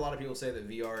 I've heard a lot of people say that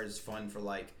VR is fun for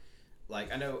like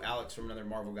I know Alex from another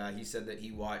Marvel guy. He said that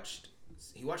he watched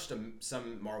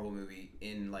some Marvel movie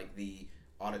in like the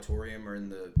auditorium or in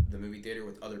the movie theater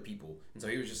with other people, and so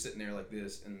he was just sitting there like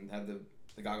this and had the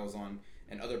goggles on,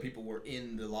 and other people were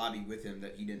in the lobby with him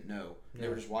that he didn't know. They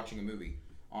were just watching a movie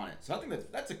on it. So I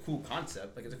think that's a cool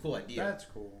concept. Like, it's a cool idea. That's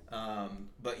cool.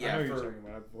 But yeah,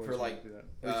 for like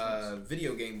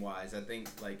video game wise, I think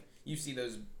like you see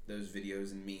those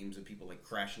videos and memes of people like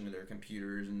crashing into their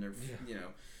computers and their you know.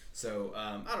 So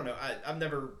I don't know. I've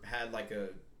never had like a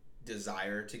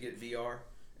desire to get VR,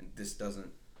 and this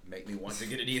doesn't make me want to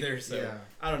get it either. So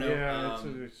I don't know. Yeah,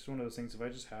 it's one of those things. If I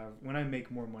just have, when I make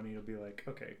more money, it'll be like,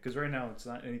 okay, because right now it's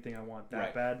not anything I want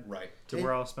that bad, to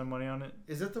where I'll spend money on it.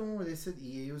 Is that the one where they said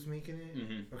EA was making it?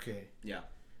 Mm-hmm. Okay. Yeah.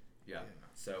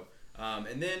 So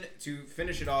and then to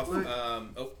finish it off,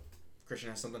 Christian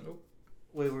has something. Wait,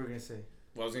 what were we gonna say?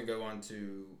 Well, I was gonna go on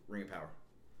to Ring of Power.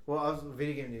 Well, I was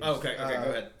video game news. Oh, okay, go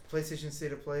ahead. PlayStation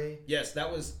State of Play. Yes,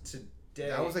 that was today.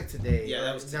 That was like today. Yeah,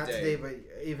 that was today. Not today, but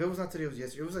if it was not today, it was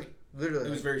yesterday. It was like literally.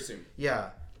 It was very soon. Yeah,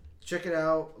 check it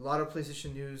out. A lot of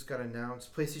PlayStation news got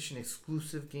announced. PlayStation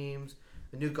exclusive games.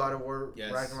 The new God of War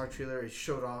Ragnarok trailer. It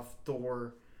showed off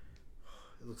Thor.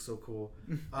 It looks so cool.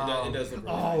 It does look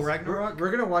really nice. Ragnarok.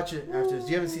 We're gonna watch it after this.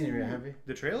 You haven't seen it yet, have you?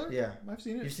 The trailer? Yeah, I've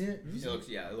seen it. You've seen it?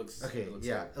 It looks. Okay. It looks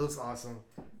it looks awesome.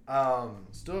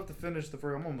 Still have to finish the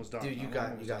first. I'm almost done. Dude, you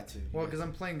got to. Well, because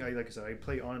I'm playing, like I said, I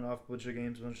play on and off a bunch of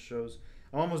games, a bunch of shows.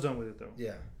 I'm almost done with it though.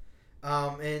 Yeah.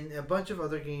 And a bunch of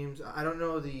other games. I don't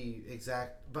know the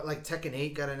exact, but like Tekken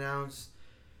 8 got announced.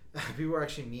 People were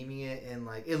actually memeing it, and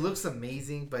like it looks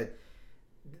amazing, but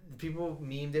people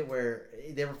memed it where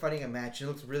they were fighting a match. It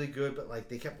looks really good, but like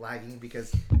they kept lagging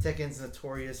because Tekken's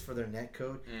notorious for their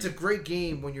netcode. It's a great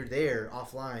game when you're there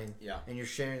offline and you're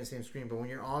sharing the same screen, but when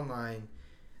you're online,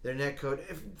 their netcode.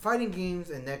 Fighting games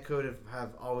and netcode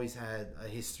have always had a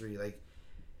history. Like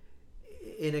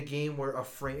in a game where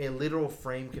a literal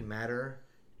frame can matter,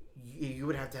 you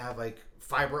would have to have like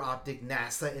fiber optic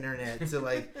NASA internet to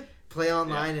like play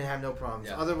online and have no problems.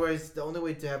 Yeah. Otherwise, the only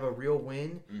way to have a real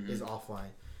win is offline.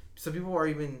 Some people are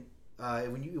even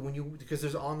when you because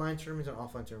there's online tournaments and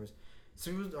offline tournaments.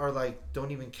 Some people are like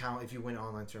don't even count if you win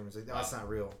online tournaments. Like that's not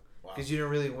real because you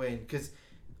don't really win. Because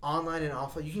online and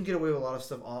offline, you can get away with a lot of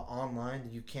stuff online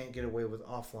that you can't get away with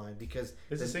offline because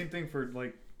it's the same thing for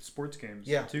like sports games.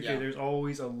 2K, Yeah. there's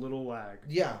always a little lag.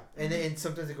 Yeah, and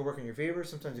sometimes it can work in your favor.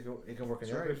 Sometimes it can work in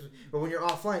your favor. But when you're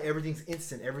offline, everything's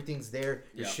instant. Everything's there.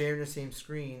 You're sharing the same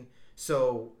screen.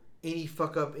 So any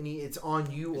fuck up, it's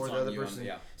on you or the other person.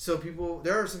 Yeah. So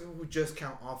there are some people who just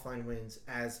count offline wins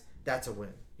as that's a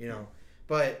win. You know,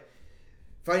 but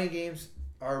fighting games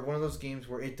are one of those games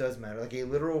where it does matter. Like a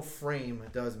literal frame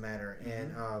does matter,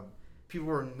 and people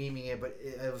were memeing it, but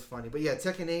it was funny. But yeah,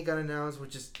 Tekken 8 got announced,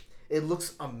 which is. It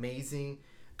looks amazing.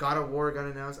 God of War got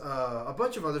announced. A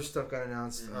bunch of other stuff got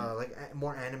announced. Like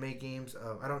more anime games.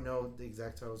 I don't know the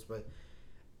exact titles, but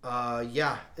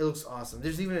it looks awesome.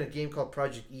 There's even a game called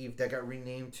Project Eve that got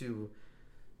renamed to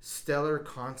Stellar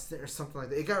Constant or something like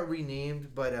that. It got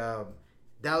renamed, but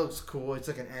that looks cool. It's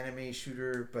like an anime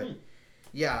shooter, but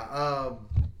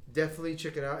definitely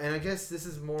check it out. And I guess this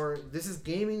is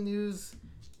gaming news,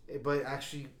 but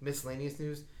actually miscellaneous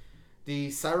news. The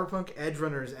Cyberpunk Edge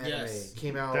Runners anime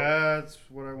came out. That's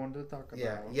what I wanted to talk about.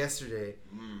 Yeah, yesterday.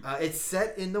 It's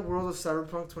set in the world of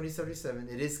Cyberpunk 2077.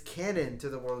 It is canon to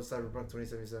the world of Cyberpunk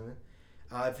 2077.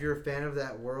 If you're a fan of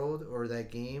that world or that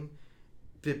game,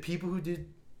 the people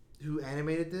who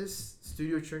animated this,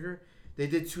 Studio Trigger, they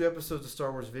did 2 episodes of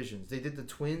Star Wars Visions. They did the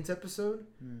Twins episode,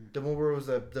 the one where it was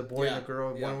the boy and the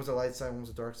girl. One was a light side, one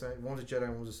was a dark side. One was a Jedi,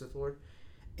 one was a Sith Lord.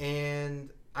 And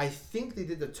I think they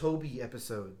did the Toby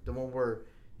episode, the one where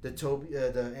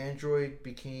the android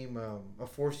became a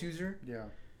Force user. Yeah,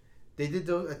 they did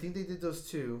those. I think they did those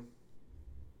 2.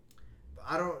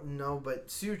 I don't know, but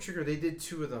Studio Trigger, they did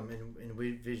 2 of them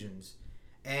in Visions,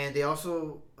 and they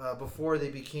also before they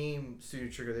became Studio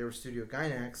Trigger, they were Studio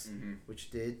Gainax,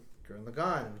 which did Gurren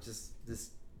Lagann, which is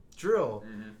this drill,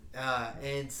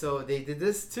 and so they did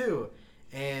this too,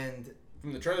 and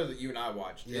from the trailer that you and I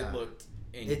watched, it looked.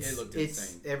 It looked insane.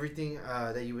 It's everything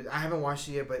that you would. I haven't watched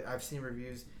it yet, but I've seen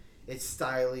reviews. It's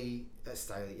stylish.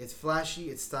 It's flashy.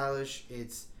 It's stylish.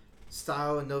 It's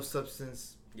style and no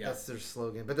substance. Yeah. That's their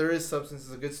slogan. But there is substance.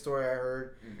 It's a good story I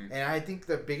heard, and I think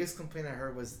the biggest complaint I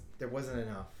heard was there wasn't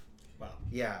enough. Wow.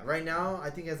 Yeah, right now I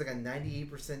think it has like a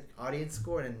 98% audience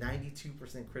score and a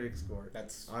 92% critic score.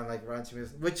 That's on like Rotten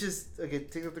Tomatoes, which is okay.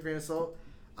 Take it with a grain of salt.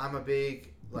 I'm a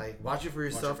big like watch it for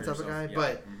yourself type of guy,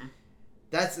 but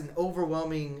that's an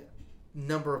overwhelming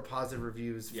number of positive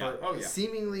reviews for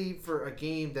seemingly for a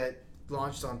game that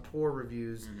launched on poor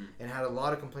reviews and had a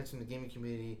lot of complaints from the gaming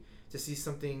community. To see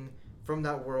something from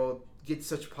that world get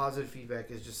such positive feedback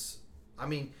is just, I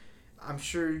mean, I'm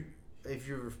sure if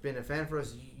you've been a fan for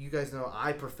us, you guys know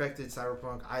I perfected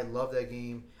Cyberpunk. I love that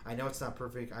game. I know it's not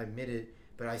perfect, I admit it,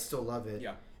 but I still love it.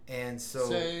 Yeah. And so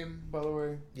same, by the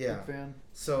way. Yeah. Big fan.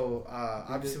 So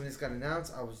obviously when this got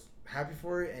announced, I was happy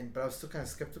for it, but I was still kind of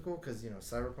skeptical because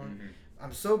Cyberpunk.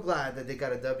 I'm so glad that they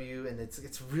got a W, and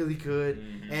it's really good.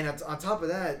 And on top of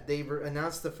that, they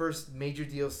announced the first major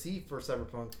DLC for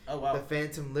Cyberpunk. Oh wow! The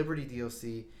Phantom Liberty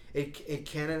DLC.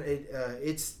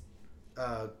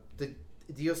 The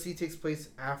DLC takes place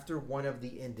after one of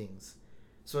the endings,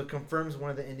 so it confirms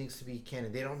one of the endings to be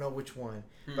canon. They don't know which one,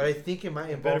 but I think it might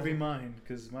involve. Better be mine,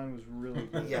 because mine was really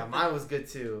good. Yeah, mine was good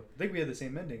too. I think we had the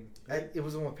same ending. It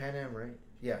was the one with Pan Am, right?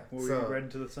 Yeah. Were we right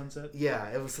into the sunset? Yeah,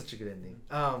 it was such a good ending.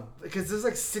 Because there's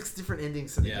like 6 different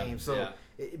endings to the game, so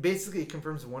it basically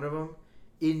confirms one of them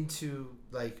into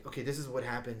like, okay, this is what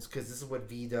happens because this is what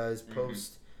V does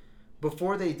post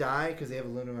before they die because they have a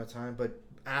limited amount of time, but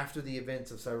after the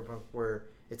events of Cyberpunk, where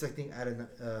it's I think at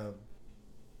a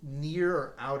near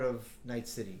or out of Night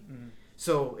City.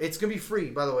 So it's gonna be free,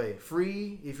 by the way.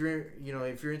 Free if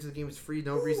you're into the game, it's free.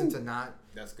 No reason to not.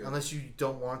 That's good. Unless you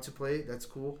don't want to play it, that's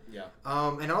cool. Yeah.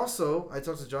 And also, I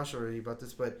talked to Josh already about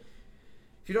this, but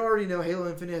if you don't already know, Halo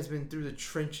Infinite has been through the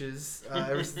trenches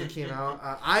ever since it came out.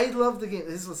 I love the game.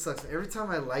 This is what sucks. Every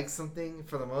time I like something,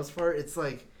 for the most part, it's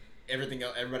like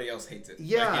everybody else hates it.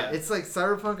 Yeah, it's like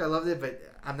Cyberpunk. I loved it, but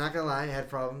I'm not gonna lie, it had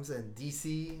problems, and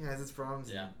DC has its problems.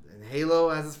 Yeah. And Halo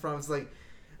has its problems. Like,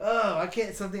 why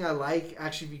can't something I like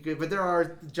actually be good? But there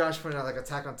are, Josh pointed out, like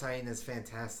Attack on Titan is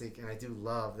fantastic, and I do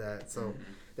love that. So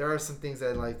there are some things that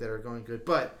I like that are going good.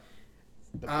 But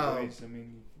the boys, I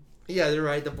mean, yeah, they're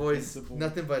right. The boys,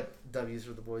 nothing but W's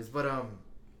for the boys. But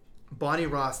Bonnie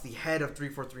Ross, the head of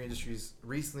 343 Industries,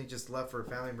 recently just left for a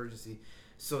family emergency.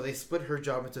 So they split her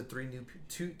job into three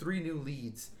new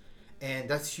leads. And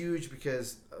that's huge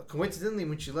because coincidentally,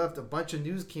 when she left, a bunch of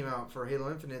news came out for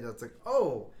Halo Infinite that's like,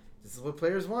 oh, this is what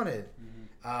players wanted.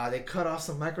 They cut off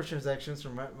some microtransactions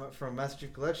from Master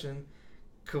Chief Collection,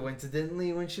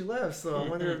 coincidentally, when she left. So I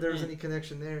wonder if there was any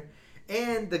connection there.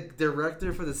 And the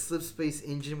director for the Slipspace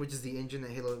engine, which is the engine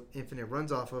that Halo Infinite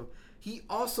runs off of, he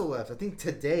also left, I think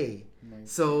today.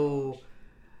 Nice. So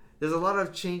there's a lot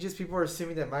of changes. People are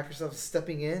assuming that Microsoft is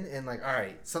stepping in and like, all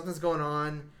right, something's going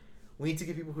on. We need to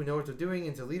get people who know what they're doing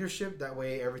into leadership. That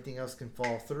way, everything else can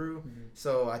fall through.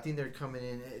 So I think they're coming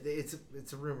in.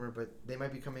 It's a rumor, but they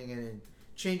might be coming in and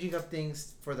changing up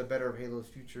things for the better of Halo's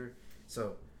future.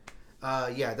 So,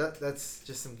 that's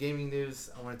just some gaming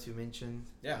news I wanted to mention.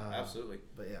 Yeah, absolutely.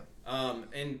 But yeah.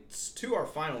 And to our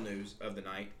final news of the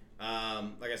night.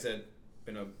 Like I said,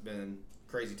 been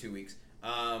crazy 2 weeks.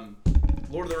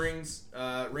 Lord of the Rings,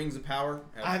 Rings of Power.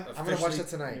 I'm gonna watch that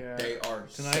tonight. Yeah. They are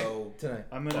tonight.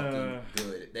 I'm gonna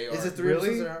fucking good. They are. Is it 3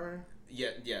 episodes an hour? Yeah.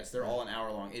 Yes, they're all an hour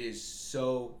long. It is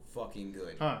so fucking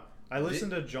good. Huh? I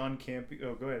listened to John Campy.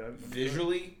 Oh, go ahead.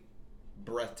 Visually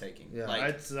breathtaking. Yeah.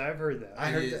 I've heard that. I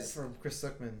heard that from Chris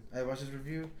Suckman. I watched his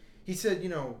review. He said,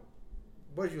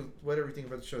 whatever you think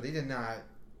about the show, they did not.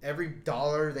 Every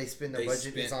dollar they spend the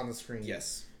budget is on the screen.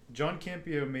 Yes. John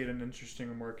Campio made an interesting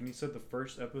remark, and he said the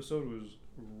first episode was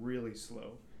really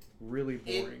slow, really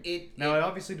boring. It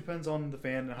obviously depends on the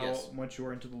fan and how much you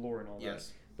are into the lore and all that.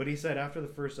 Yes. But he said after the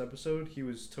first episode, he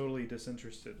was totally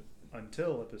disinterested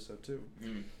until episode 2.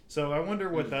 So I wonder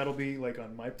what that'll be like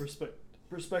on my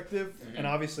perspective. And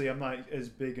obviously, I'm not as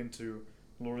big into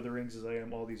Lord of the Rings as I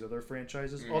am all these other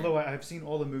franchises. Although I've seen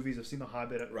all the movies, I've seen The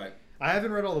Hobbit. Right. I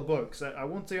haven't read all the books. I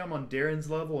won't say I'm on Darren's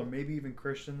level or maybe even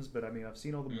Christian's, but I mean, I've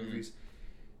seen all the movies.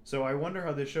 So I wonder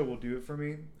how this show will do it for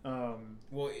me. I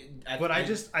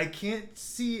can't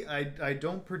see, I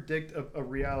don't predict a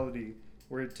reality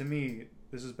where, to me,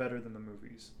 this is better than the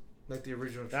movies. Like the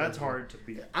original trilogy. That's hard to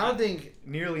beat. I don't think...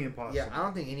 Nearly impossible. Yeah, I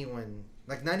don't think anyone...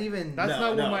 Like, not even... That's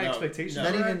not what my expectations are.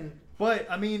 Not even... But,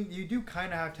 I mean, you do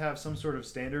kind of have to have some sort of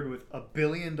standard with $1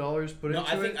 billion put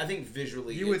into it. I think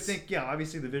visually you would think,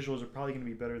 obviously the visuals are probably going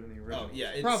to be better than the original. Oh,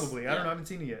 yeah. Probably. I don't know. I haven't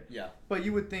seen it yet. Yeah. But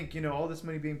you would think, all this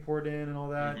money being poured in and all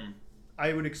that,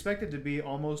 I would expect it to be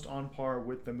almost on par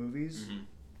with the movies.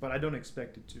 but I don't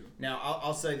expect it to. Now,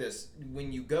 I'll say this: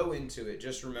 when you go into it,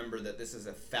 just remember that this is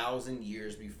 1,000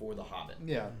 years before The Hobbit.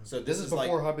 Yeah. So this is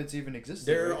before Hobbits even existed.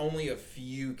 There are only a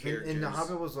few characters. And The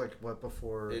Hobbit was like what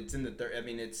before? It's in the third. I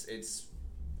mean, it's.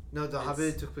 No, The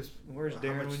Hobbit took place. Where's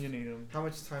Darren when you need him? How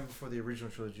much time before the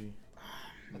original trilogy?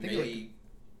 I think maybe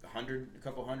a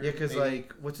couple hundred. Yeah, because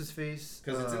like, what's his face?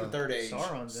 Because it's in the Third Age.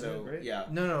 Sauron's so in it, right? Yeah.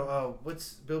 No.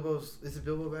 What's Bilbo's? Is it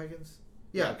Bilbo Baggins?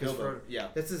 Yeah, Bilbo. Yeah.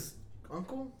 That's his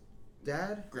uncle,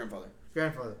 dad, grandfather.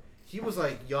 He was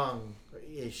like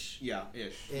young-ish. Yeah,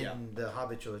 ish. In the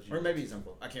Hobbit trilogy, or maybe his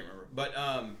uncle. I can't remember.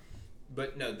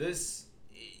 But no, this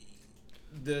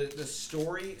the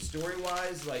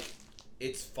story-wise, like,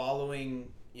 it's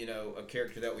following, you know, a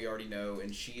character that we already know,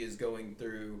 and she is going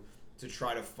through to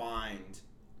try to find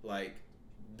like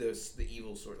the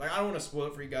evil sword. Like, I don't want to spoil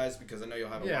it for you guys because I know y'all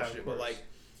haven't watched it, but like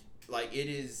it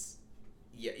is.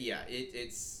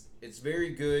 It's very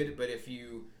good, but if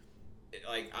you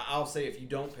I'll say if you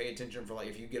don't pay attention for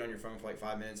if you get on your phone for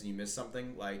 5 minutes and you miss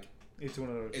something, it's one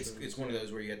of those. It's one of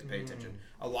those where you have to pay attention.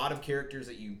 A lot of characters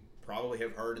that you probably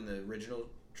have heard in the original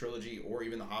trilogy or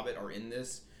even The Hobbit are in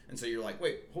this, and so you're like,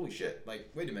 wait, holy shit!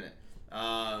 Wait a minute.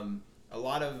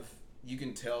 You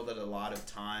can tell that a lot of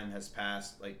time has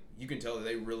passed. You can tell that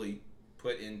they really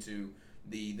put into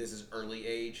this is early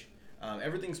age.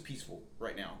 Everything's peaceful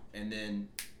right now, and then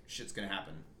shit's gonna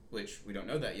happen, which we don't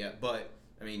know that yet. But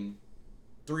I mean,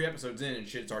 3 episodes in, and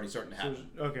shit's already starting to happen.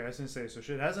 Okay, I was gonna say, so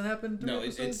shit hasn't happened. No,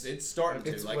 it's starting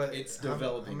to. It's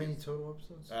developing. How many total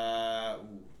episodes? I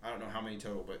don't know how many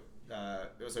total, but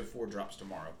episode 4 drops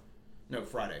tomorrow. No,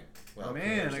 Friday. Well,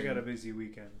 man, I got a busy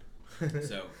weekend.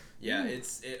 So yeah,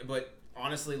 but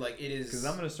honestly, it is because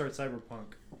I'm gonna start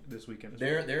Cyberpunk this weekend.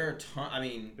 There are a ton. I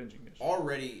mean,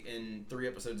 already in 3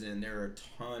 episodes in, there are a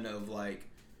ton of like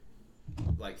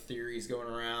theories going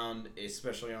around,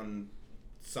 especially on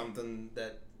something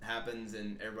that happens,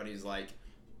 and everybody's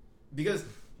because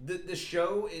the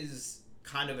show is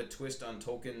kind of a twist on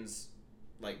Tolkien's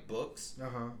books,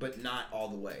 but not all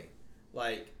the way.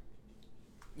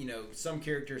 Some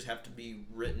characters have to be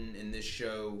written in this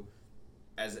show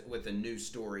with a new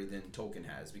story than Tolkien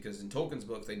has, because in Tolkien's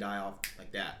books they die off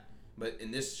like that, but in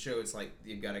this show it's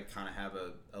you've got to kind of have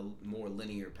a more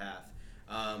linear path.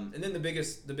 And then the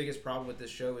biggest problem with this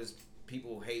show is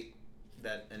people hate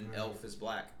that an elf is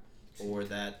black, or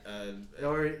that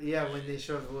when they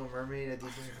show the Little Mermaid at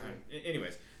Disney.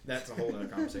 Anyways, that's a whole other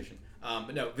conversation.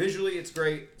 But no, visually it's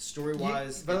great. Story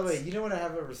wise, by the way, you know what, I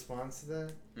have a response to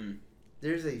that.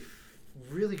 There's a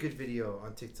really good video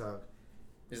on TikTok.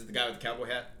 Is it the guy with the cowboy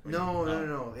hat?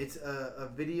 No. It's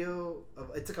a video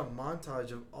of, it's like a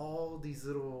montage of all these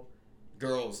little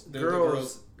girls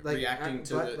reacting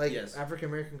to African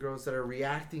American girls that are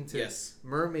reacting to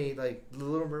Mermaid, the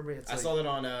Little Mermaid. I saw that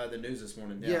on the news this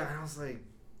morning. Yeah, and I was like,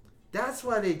 that's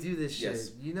why they do this shit.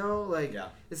 Yes.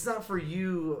 It's not for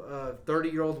you,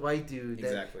 30-year-old white dude.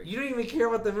 Exactly. You don't even care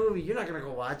about the movie. You're not gonna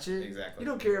go watch it. Exactly. You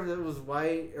don't care if it was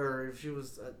white or if she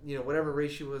was, whatever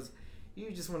race she was. You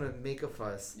just want to make a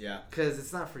fuss. Yeah. Because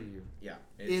it's not for you. Yeah.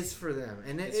 It's for them.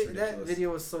 And that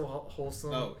video was so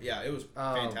wholesome. Oh, yeah. It was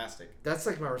fantastic. That's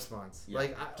my response. Yeah.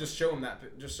 Just show them that.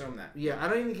 Yeah. I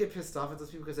don't even get pissed off at those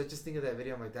people because I just think of that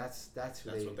video. I'm like, that's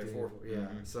what they're for. Yeah.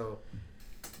 Mm-hmm. So.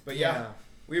 But yeah.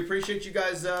 We appreciate you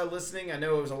guys listening. I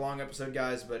know it was a long episode,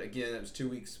 guys. But again, it was 2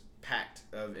 weeks packed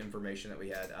of information that we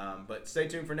had. But stay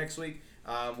tuned for next week.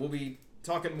 We'll be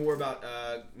talking more about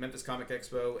Memphis Comic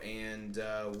Expo and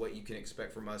what you can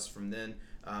expect from us from then.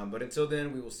 But until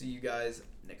then, we will see you guys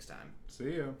next time.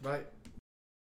 See ya. Bye.